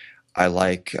ginseng. I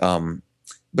like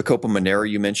Bacopa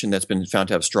monnieri, you mentioned, that's been found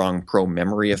to have strong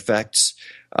pro-memory effects.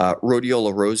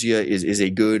 Rhodiola rosea is a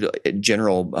good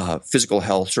general physical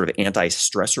health sort of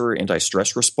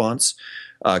anti-stress response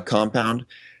compound.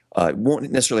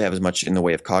 Won't necessarily have as much in the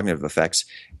way of cognitive effects.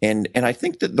 And I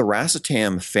think that the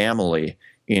racetam family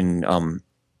in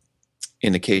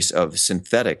the case of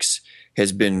synthetics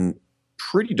has been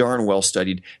pretty darn well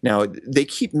studied. Now, they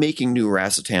keep making new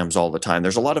racetams all the time.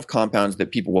 There's a lot of compounds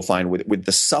that people will find with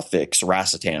the suffix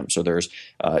racetam. So there's,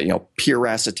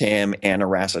 piracetam,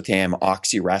 aniracetam,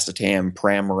 oxiracetam,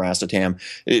 pramiracetam.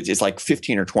 It's like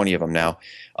 15 or 20 of them now.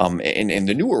 And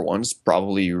the newer ones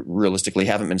probably realistically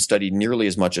haven't been studied nearly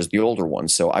as much as the older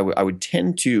ones. So I would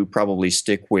tend to probably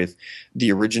stick with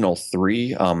the original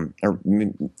three,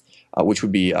 which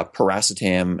would be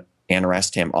piracetam,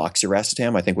 aniracetam,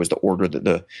 oxiracetam, I think was the order that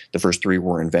the first three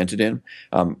were invented in.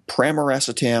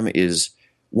 Pramiracetam is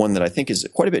one that I think is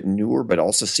quite a bit newer, but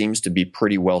also seems to be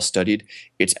pretty well studied.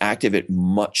 It's active at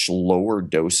much lower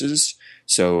doses.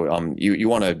 So you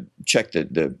want to check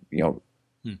the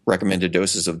recommended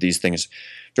doses of these things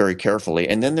very carefully.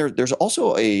 And then there's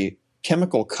also a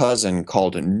chemical cousin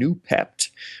called Nupept,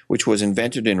 which was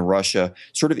invented in Russia,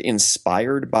 sort of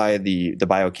inspired by the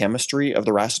biochemistry of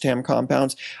the racetam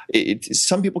compounds.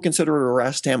 Some people consider it a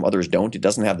racetam, others don't. It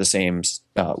doesn't have the same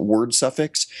word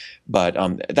suffix, but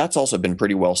that's also been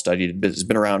pretty well studied. It's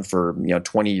been around for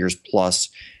 20 years plus,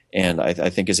 and I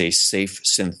think is a safe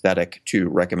synthetic to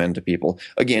recommend to people,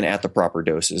 again, at the proper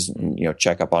doses, and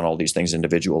check up on all these things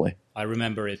individually. I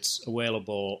remember it's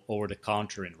available over the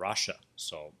counter in Russia,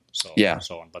 so yeah.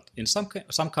 so on. But in some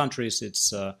countries,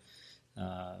 it's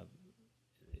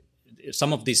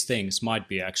some of these things might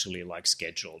be actually like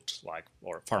scheduled,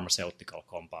 or pharmaceutical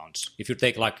compounds. If you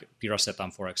take like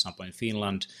piracetam, for example, in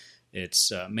Finland,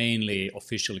 it's mainly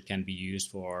officially can be used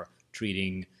for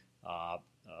treating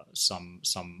some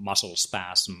muscle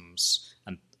spasms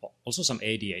and also some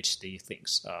ADHD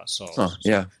things.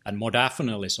 And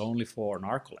modafinil is only for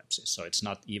narcolepsy, so it's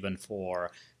not even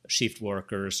for shift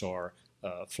workers or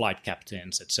flight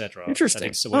captains, etc. Interesting. That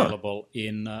it's available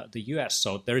in the US.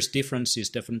 So there's differences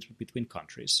definitely between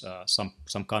countries.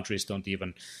 Some countries don't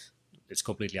even, it's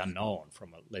completely unknown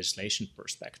from a legislation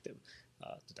perspective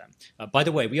to them. By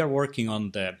the way, we are working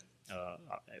on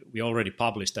we already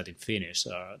published that in Finnish,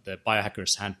 the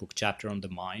Biohacker's Handbook chapter on the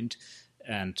mind,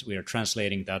 and we are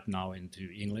translating that now into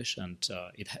English, and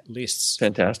it lists...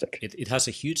 Fantastic. It has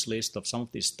a huge list of some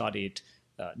of these studied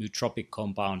nootropic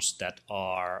compounds that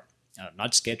are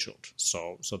not scheduled,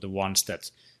 so the ones that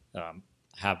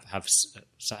have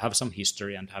some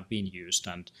history and have been used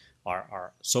and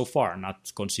are so far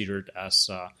not considered as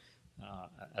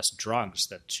drugs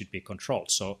that should be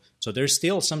controlled. So there's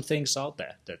still some things out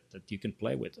there that you can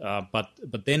play with.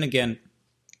 But then again,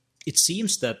 it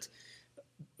seems that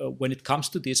when it comes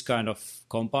to these kind of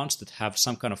compounds that have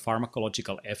some kind of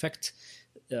pharmacological effect,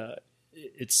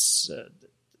 it's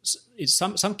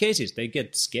some cases they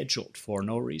get scheduled for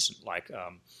no reason. Like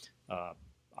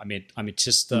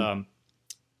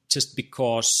just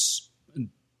because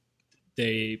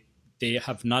they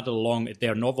have not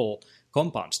they're novel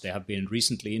compounds. They have been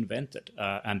recently invented.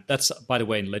 And that's, by the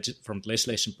way, from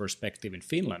legislation perspective in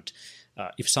Finland,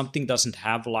 if something doesn't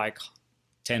have like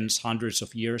tens, hundreds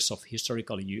of years of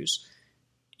historical use,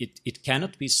 it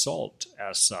cannot be sold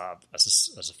as a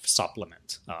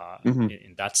supplement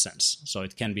in that sense. So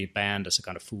it can be banned as a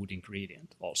kind of food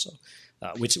ingredient also,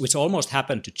 which almost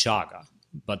happened to chaga,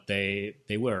 but they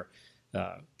were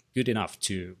good enough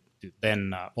to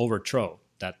then overthrow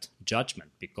that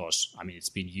judgment, because it's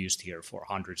been used here for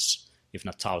hundreds, if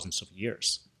not thousands of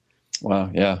years.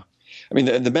 Wow, yeah.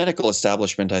 The medical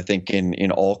establishment, I think,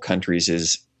 in all countries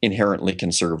is inherently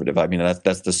conservative.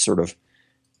 That's the sort of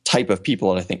type of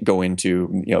people that I think go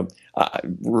into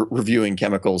reviewing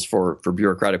chemicals for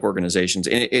bureaucratic organizations,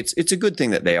 and it's a good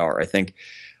thing that they are, I think.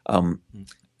 And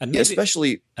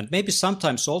maybe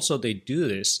sometimes also they do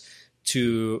this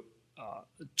to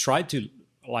try to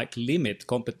limit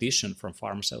competition from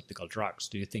pharmaceutical drugs.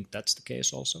 Do you think that's the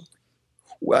case also?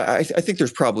 Well, I think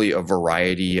there's probably a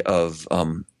variety of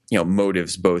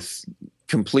motives, both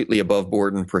completely above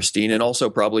board and pristine, and also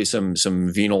probably some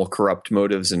venal corrupt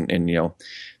motives, and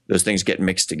those things get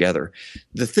mixed together.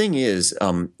 The thing is,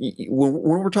 when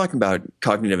we're talking about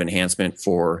cognitive enhancement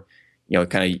for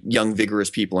kind of young, vigorous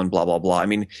people and blah blah blah,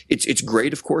 it's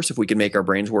great, of course, if we can make our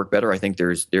brains work better. I think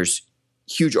there's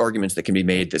huge arguments that can be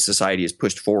made that society is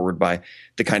pushed forward by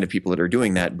the kind of people that are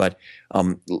doing that. But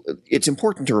it's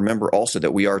important to remember also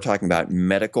that we are talking about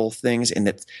medical things, and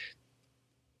that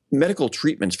medical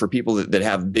treatments for people that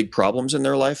have big problems in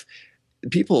their life,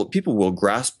 people will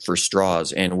grasp for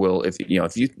straws and will, if you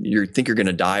think you're going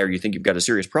to die or you think you've got a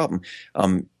serious problem,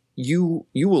 you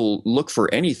will look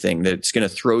for anything that's going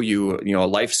to throw you, a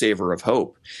lifesaver of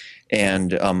hope.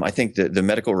 And I think that the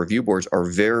medical review boards are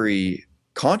very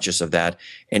conscious of that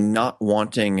and not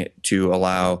wanting to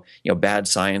allow bad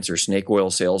science or snake oil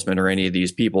salesmen or any of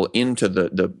these people into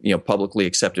the publicly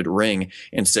accepted ring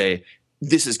and say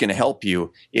this is going to help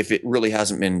you if it really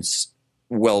hasn't been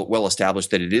well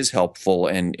established that it is helpful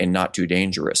and not too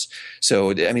dangerous.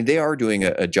 So I mean, they are doing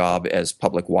a job as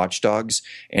public watchdogs,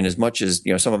 and as much as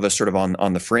some of us sort of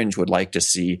on the fringe would like to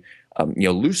see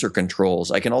looser controls,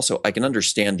 I can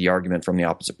understand the argument from the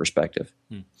opposite perspective.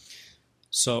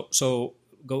 So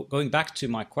going back to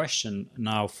my question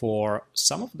now, for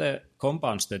some of the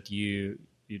compounds that you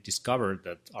discovered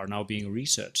that are now being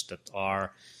researched that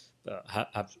are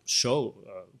have show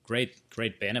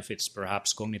great benefits,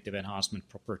 perhaps cognitive enhancement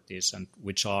properties, and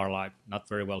which are like not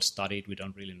very well studied. We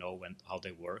don't really know how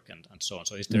they work and so on.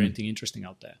 So is there anything interesting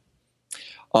out there?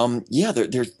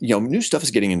 There's new stuff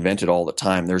is getting invented all the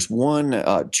time. There's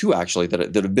two actually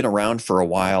that have been around for a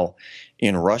while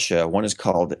in Russia. One is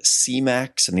called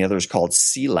CMAX and the other is called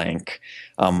CLANK.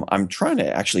 I'm trying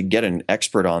to actually get an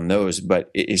expert on those, but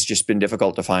it's just been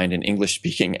difficult to find an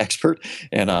English-speaking expert,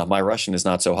 and my Russian is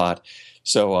not so hot.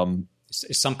 So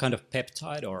is some kind of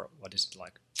peptide, or what is it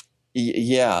like?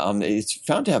 It's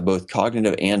found to have both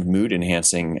cognitive and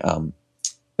mood-enhancing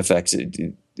effects.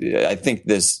 I think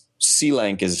this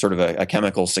CLANK is sort of a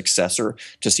chemical successor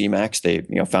to CMAX. They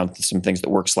found some things that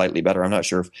work slightly better. I'm not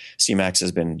sure if CMAX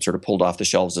has been sort of pulled off the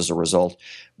shelves as a result,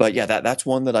 but yeah, that's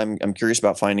one that I'm curious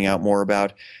about finding out more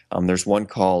about. There's one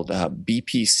called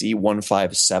BPC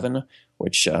 157,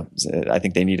 which I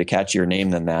think they need a catchier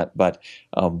name than that, but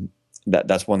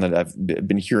that's one that I've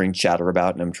been hearing chatter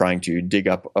about, and I'm trying to dig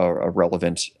up a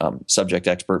relevant subject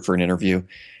expert for an interview.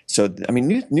 So, I mean,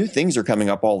 new things are coming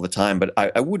up all the time, but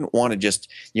I wouldn't want to just,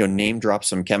 name drop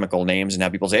some chemical names and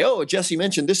have people say, oh, Jesse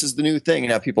mentioned this is the new thing,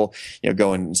 and have people,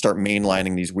 go and start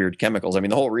mainlining these weird chemicals. I mean,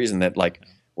 the whole reason that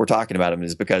we're talking about them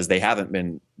is because they haven't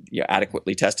been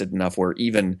adequately tested enough where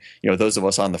even, those of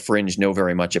us on the fringe know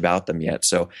very much about them yet.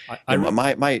 So I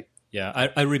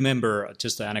remember,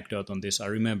 just an anecdote on this. I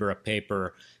remember a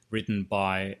paper written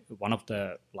by one of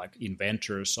the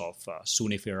inventors of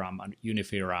Sunifiram and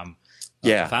Unifiram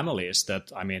families.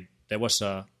 That, I mean, there was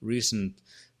a recent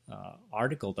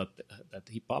article that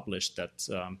he published that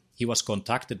he was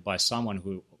contacted by someone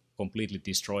who completely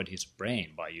destroyed his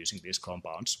brain by using these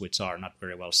compounds, which are not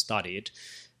very well studied.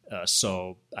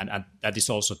 And that is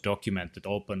also documented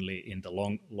openly in the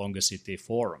Longacity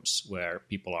forums, where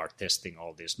people are testing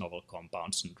all these novel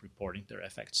compounds and reporting their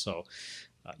effects. So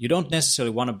you don't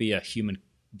necessarily want to be a human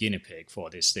guinea pig for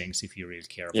these things if you really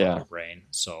care about your brain.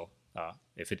 So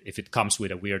if it comes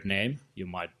with a weird name, you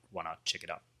might want to check it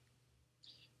out.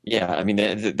 Yeah, I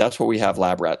mean, that's what we have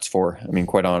lab rats for. I mean,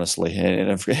 quite honestly. And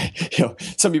if,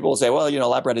 some people will say, well,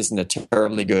 lab rat isn't a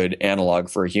terribly good analog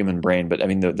for a human brain. But I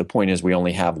mean, the point is we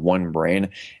only have one brain.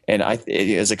 And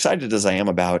as excited as I am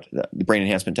about the brain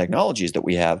enhancement technologies that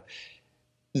we have,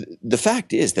 the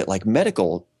fact is that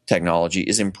medical technology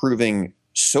is improving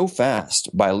so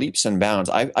fast by leaps and bounds.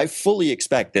 I fully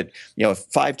expect that, if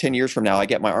 5-10 years from now I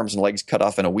get my arms and legs cut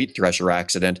off in a wheat thresher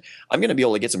accident, I'm going to be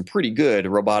able to get some pretty good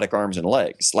robotic arms and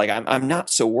legs. I'm not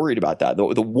so worried about that. The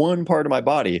one part of my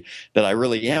body that I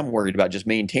really am worried about just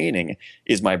maintaining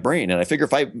is my brain. And I figure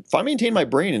if I maintain my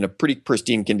brain in a pretty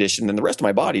pristine condition, then the rest of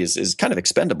my body is kind of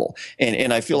expendable.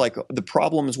 And I feel like the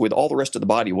problems with all the rest of the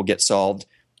body will get solved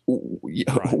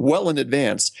well in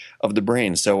advance of the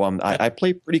brain. So I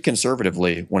play pretty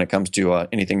conservatively when it comes to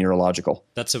anything neurological.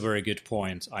 That's a very good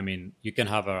point. I mean, you can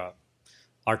have a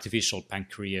artificial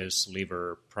pancreas,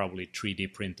 liver, probably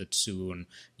 3D printed soon.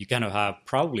 You can have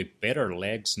probably better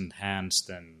legs and hands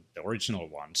than the original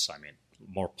ones. I mean,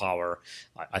 more power.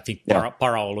 I think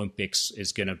Paralympics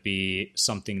is going to be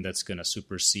something that's going to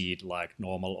supersede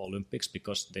normal Olympics,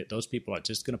 because those people are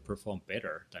just going to perform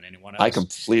better than anyone else. I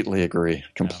completely agree.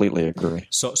 Agree.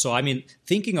 So I mean,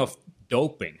 thinking of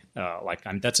doping,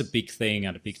 that's a big thing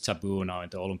and a big taboo now in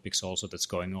the Olympics also that's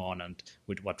going on, and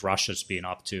with what Russia's been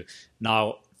up to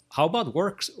now. How about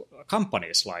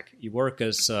companies? You work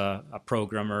as a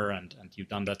programmer and you've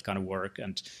done that kind of work.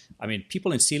 And I mean,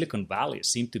 people in Silicon Valley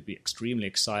seem to be extremely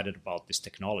excited about this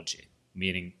technology,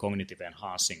 meaning cognitive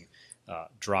enhancing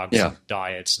drugs and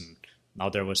diets. And now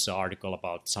there was an article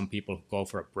about some people who go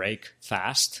for a break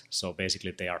fast. So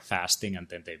basically they are fasting and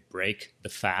then they break the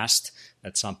fast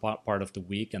at some part of the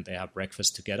week and they have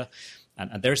breakfast together.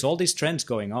 And there's all these trends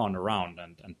going on around,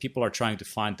 and people are trying to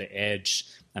find the edge.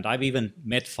 And I've even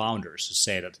met founders who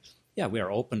say that yeah, we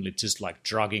are openly just like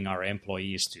drugging our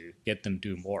employees to get them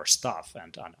do more stuff.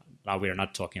 And now we are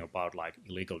not talking about like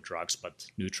illegal drugs, but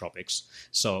nootropics.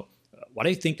 So what do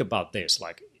you think about this?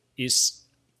 Like, is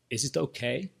it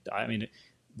okay? I mean,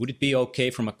 would it be okay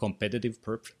from a competitive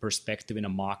perspective in a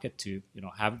market to,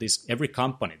 have this every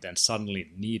company then suddenly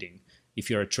needing, if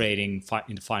you're trading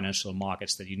in the financial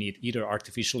markets, that you need either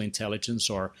artificial intelligence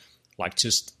or like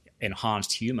just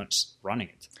enhanced humans running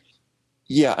it?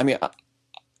 Yeah, I mean,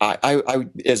 I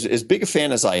as big a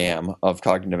fan as I am of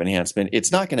cognitive enhancement,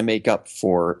 it's not going to make up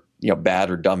for bad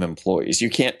or dumb employees. You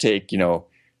can't take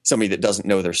somebody that doesn't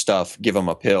know their stuff, give them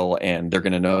a pill, and they're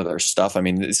going to know their stuff. I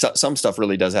mean, some stuff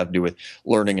really does have to do with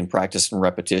learning and practice and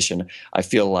repetition. I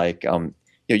feel like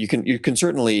you can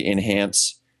certainly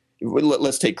enhance.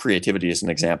 Let's take creativity as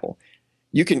an example.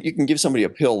 You can give somebody a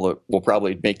pill that will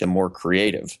probably make them more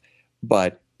creative,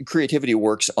 but creativity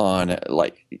works on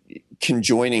like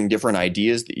conjoining different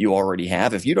ideas that you already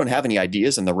have. If you don't have any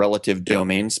ideas in the relative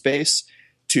domain space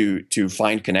to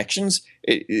find connections,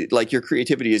 like your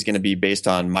creativity is going to be based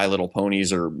on My Little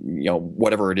Ponies or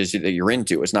whatever it is that you're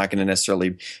into. It's not going to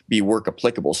necessarily be work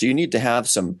applicable. So you need to have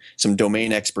some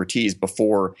domain expertise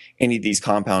before any of these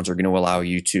compounds are going to allow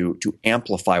you to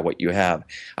amplify what you have.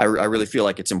 I really feel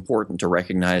like it's important to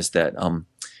recognize that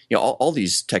all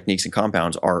these techniques and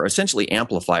compounds are essentially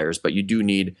amplifiers, but you do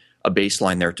need a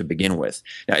baseline there to begin with.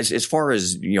 Now, as far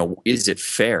as, is it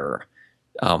fair?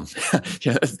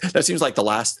 That seems like the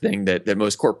last thing that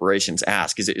most corporations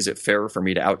ask. Is it fair for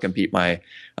me to outcompete my,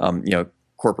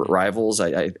 corporate rivals?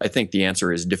 I think the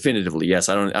answer is definitively yes.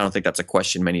 I don't think that's a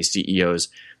question many CEOs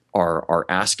are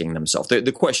asking themselves.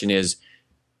 The question is,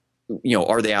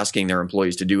 are they asking their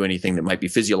employees to do anything that might be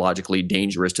physiologically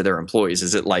dangerous to their employees?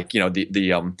 Is it like,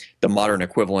 the modern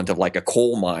equivalent of like a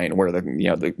coal mine where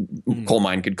the coal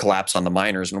mine could collapse on the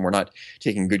miners and we're not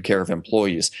taking good care of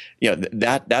employees?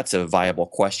 That's a viable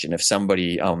question. If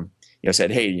somebody,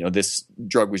 said, hey, this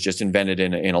drug was just invented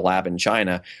in a lab in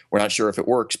China. We're not sure if it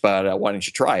works, but why don't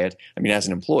you try it? I mean, as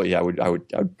an employee, I would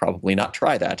probably not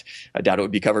try that. I doubt it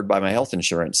would be covered by my health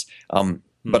insurance.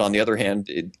 But on the other hand,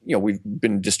 we've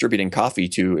been distributing coffee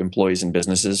to employees and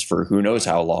businesses for who knows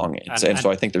how long. And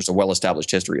so I think there's a well-established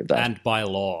history of that. And by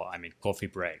law, I mean, coffee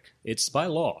break. It's by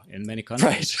law in many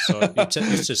countries. Right. So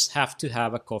you just have to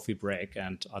have a coffee break,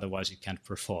 and otherwise you can't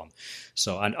perform.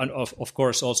 So, and of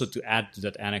course, also to add to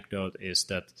that anecdote is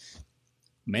that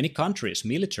many countries,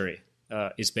 military,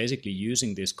 is basically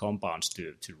using these compounds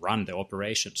to run the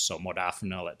operations. So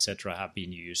modafinil, etc., have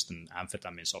been used, and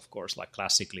amphetamines, of course, like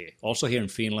classically. Also here in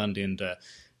Finland, in the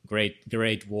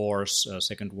Great Wars,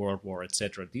 Second World War,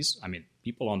 etc. These, I mean,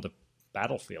 people on the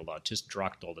battlefield are just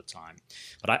drugged all the time.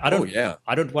 But I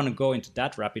don't want to go into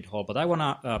that rabbit hole. But I want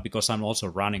to, because I'm also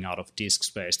running out of disk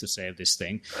space to save this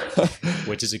thing,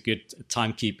 which is a good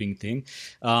timekeeping thing.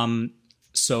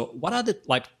 So what are the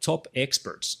top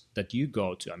experts that you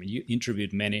go to? I mean, you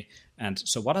interviewed many. And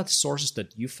so what are the sources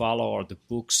that you follow or the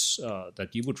books that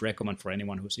you would recommend for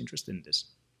anyone who's interested in this?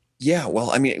 Yeah, well,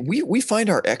 I mean, we find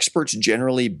our experts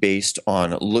generally based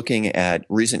on looking at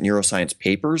recent neuroscience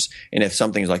papers. And if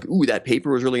something's like, ooh, that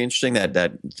paper was really interesting,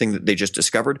 that thing that they just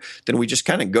discovered, then we just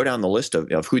kind of go down the list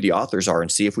of who the authors are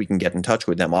and see if we can get in touch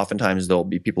with them. Oftentimes, there'll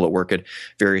be people that work at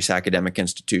various academic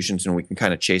institutions, and we can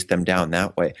kind of chase them down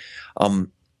that way.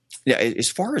 Yeah, as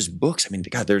far as books, I mean,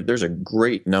 God, there's a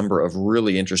great number of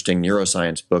really interesting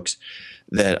neuroscience books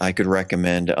that I could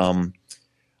recommend.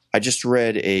 I just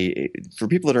read for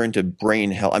people that are into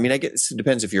brain health. I mean, I guess it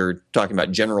depends if you're talking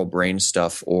about general brain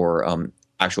stuff or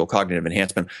actual cognitive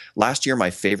enhancement. Last year,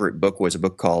 my favorite book was a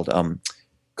book called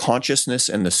Consciousness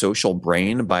and the Social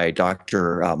Brain by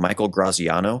Dr. Michael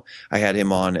Graziano. I had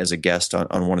him on as a guest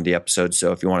on one of the episodes.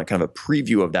 So if you want kind of a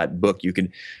preview of that book, you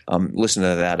can listen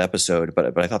to that episode.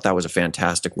 But I thought that was a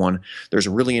fantastic one. There's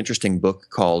a really interesting book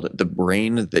called The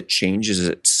Brain That Changes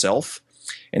Itself.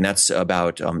 And that's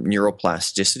about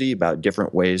neuroplasticity, about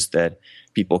different ways that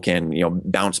people can,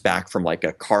 bounce back from like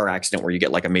a car accident where you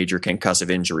get like a major concussive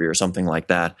injury or something like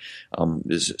that.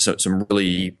 So some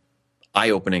really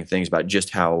eye-opening things about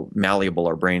just how malleable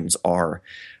our brains are.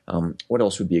 What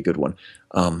else would be a good one?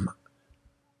 I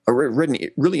read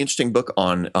a really interesting book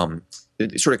on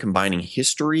sort of combining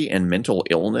history and mental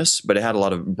illness, but it had a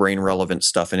lot of brain-relevant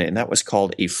stuff in it, and that was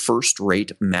called A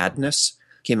First-Rate Madness.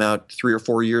 Came out 3 or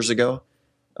 4 years ago.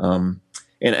 And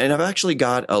I've actually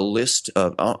got a list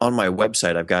of, on my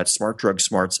website, I've got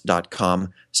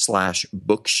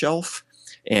smartdrugsmarts.com/bookshelf.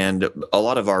 And a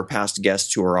lot of our past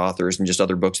guests who are authors and just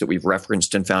other books that we've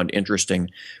referenced and found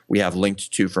interesting, we have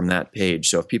linked to from that page.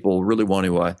 So if people really want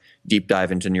to deep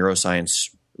dive into neuroscience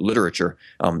literature,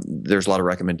 there's a lot of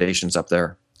recommendations up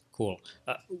there. Cool.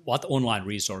 What online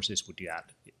resources would you add?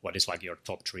 What is like your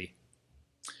top 3?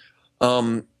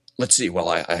 Let's see. Well,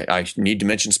 I need to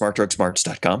mention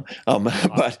smartdrugsmarts.com.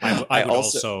 But I would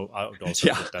also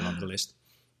yeah. put that on the list.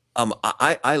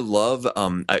 I love,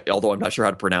 although I'm not sure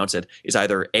how to pronounce it, is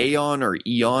either Aeon or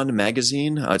Eon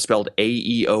magazine. It's spelled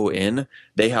Aeon.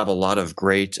 They have a lot of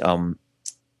great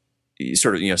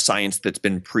sort of science that's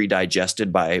been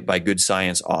pre-digested by good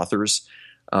science authors.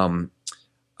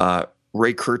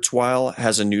 Ray Kurzweil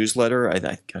has a newsletter.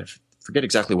 I forget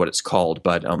exactly what it's called,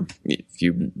 but if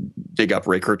you dig up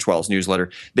Ray Kurzweil's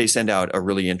newsletter, they send out a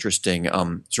really interesting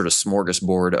sort of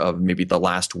smorgasbord of maybe the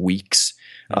last week's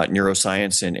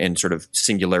neuroscience and sort of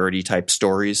singularity type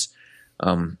stories.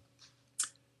 What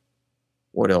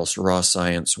else? Raw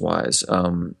science wise,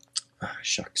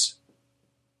 shucks.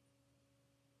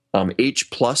 H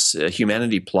plus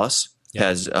Humanity Plus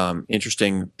has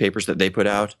interesting papers that they put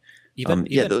out. Even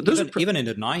in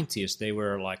the 90s, they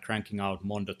were like cranking out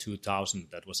Mondo 2000.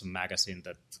 That was a magazine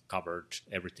that covered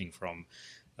everything from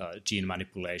gene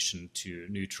manipulation to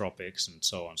nootropics and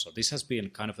so on. So this has been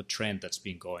kind of a trend that's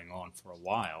been going on for a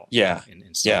while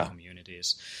in some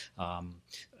communities.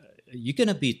 You're going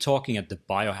to be talking at the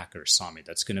Biohacker Summit.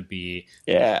 That's going to be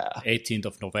 18th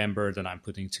of November that I'm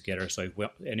putting together. So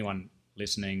if anyone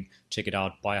listening, check it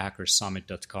out,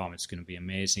 biohackersummit.com. It's going to be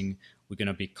amazing. We're going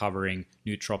to be covering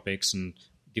nootropics and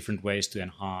different ways to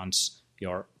enhance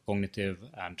your cognitive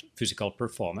and physical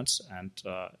performance. And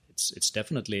it's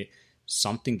definitely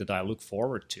something that I look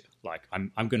forward to. Like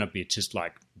I'm going to be just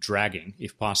like dragging,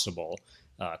 if possible,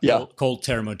 cold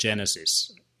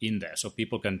thermogenesis in there. So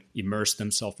people can immerse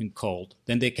themselves in cold.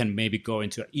 Then they can maybe go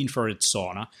into an infrared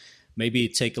sauna, maybe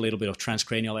take a little bit of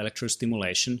transcranial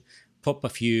electrostimulation, pop a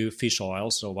few fish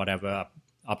oils or whatever,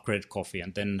 upgrade coffee,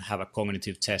 and then have a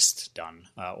cognitive test done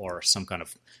or some kind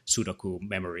of Sudoku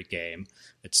memory game,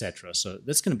 etc. So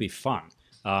that's going to be fun.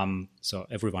 So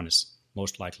everyone is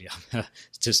most likely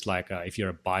just like if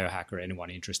you're a biohacker, anyone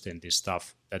interested in this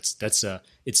stuff, it's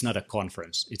not a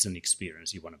conference, it's an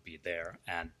experience. You want to be there,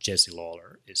 and Jesse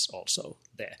Lawler is also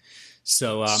there.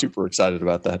 So super excited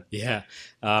about that. Yeah.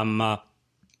 Now,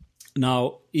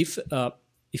 if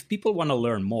people want to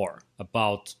learn more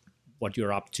about what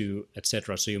you're up to,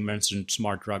 etc., so you mentioned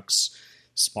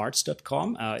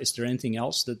smartdrugsmarts.com. Is there anything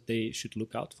else that they should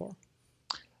look out for?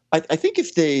 I think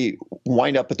if they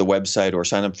wind up at the website or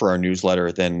sign up for our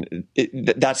newsletter, then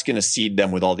that's going to seed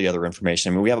them with all the other information.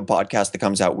 I mean, we have a podcast that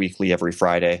comes out weekly every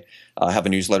Friday. Have a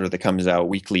newsletter that comes out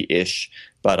weekly-ish.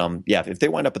 But if they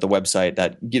wind up at the website,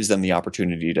 that gives them the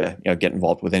opportunity to get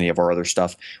involved with any of our other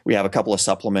stuff. We have a couple of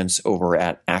supplements over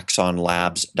at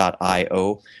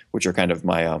axonlabs.io, which are kind of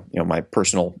my my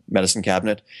personal medicine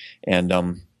cabinet. And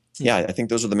I think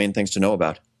those are the main things to know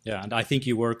about. Yeah, and I think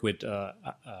you work with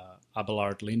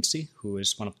Abelard Lindsay, who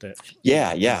is one of the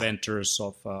inventors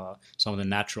of some of the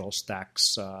natural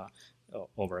stacks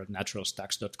over at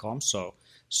naturalstacks.com. So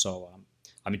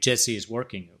I mean, Jesse is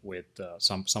working with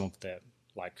some of the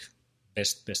like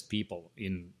best people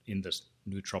in the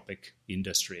nootropic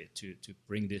industry to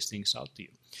bring these things out to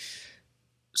you.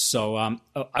 So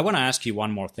I want to ask you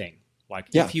one more thing.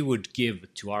 Like, if you would give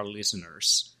to our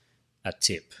listeners a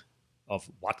tip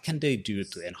of what can they do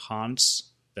to enhance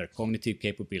their cognitive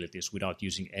capabilities without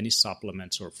using any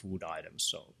supplements or food items.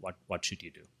 So what should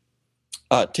you do?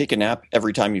 Take a nap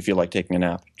every time you feel like taking a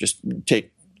nap. Just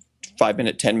take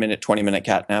 5-minute, 10-minute, 20-minute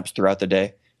cat naps throughout the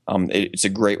day. It's a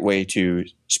great way to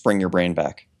spring your brain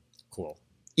back. Cool.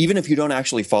 Even if you don't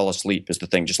actually fall asleep is the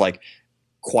thing. Just like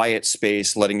quiet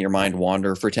space, letting your mind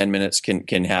wander for 10 minutes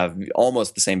can have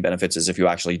almost the same benefits as if you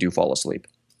actually do fall asleep.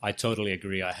 I totally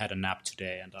agree. I had a nap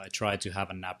today, and I try to have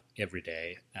a nap every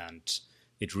day, and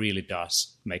it really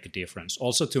does make a difference.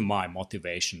 Also to my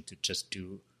motivation to just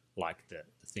do like the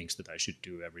things that I should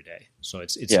do every day. So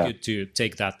it's good to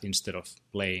take that instead of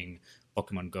playing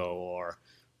Pokemon Go or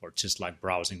just like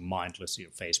browsing mindlessly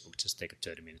on Facebook. Just take a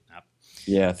 30-minute nap.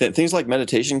 Yeah, things like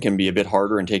meditation can be a bit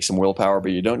harder and take some willpower,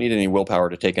 but you don't need any willpower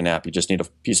to take a nap. You just need a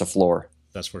piece of floor.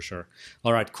 That's for sure.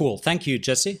 All right, cool. Thank you,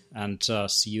 Jesse, and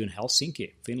see you in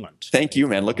Helsinki, Finland. Thank you,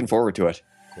 man. Looking forward to it.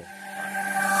 Cool.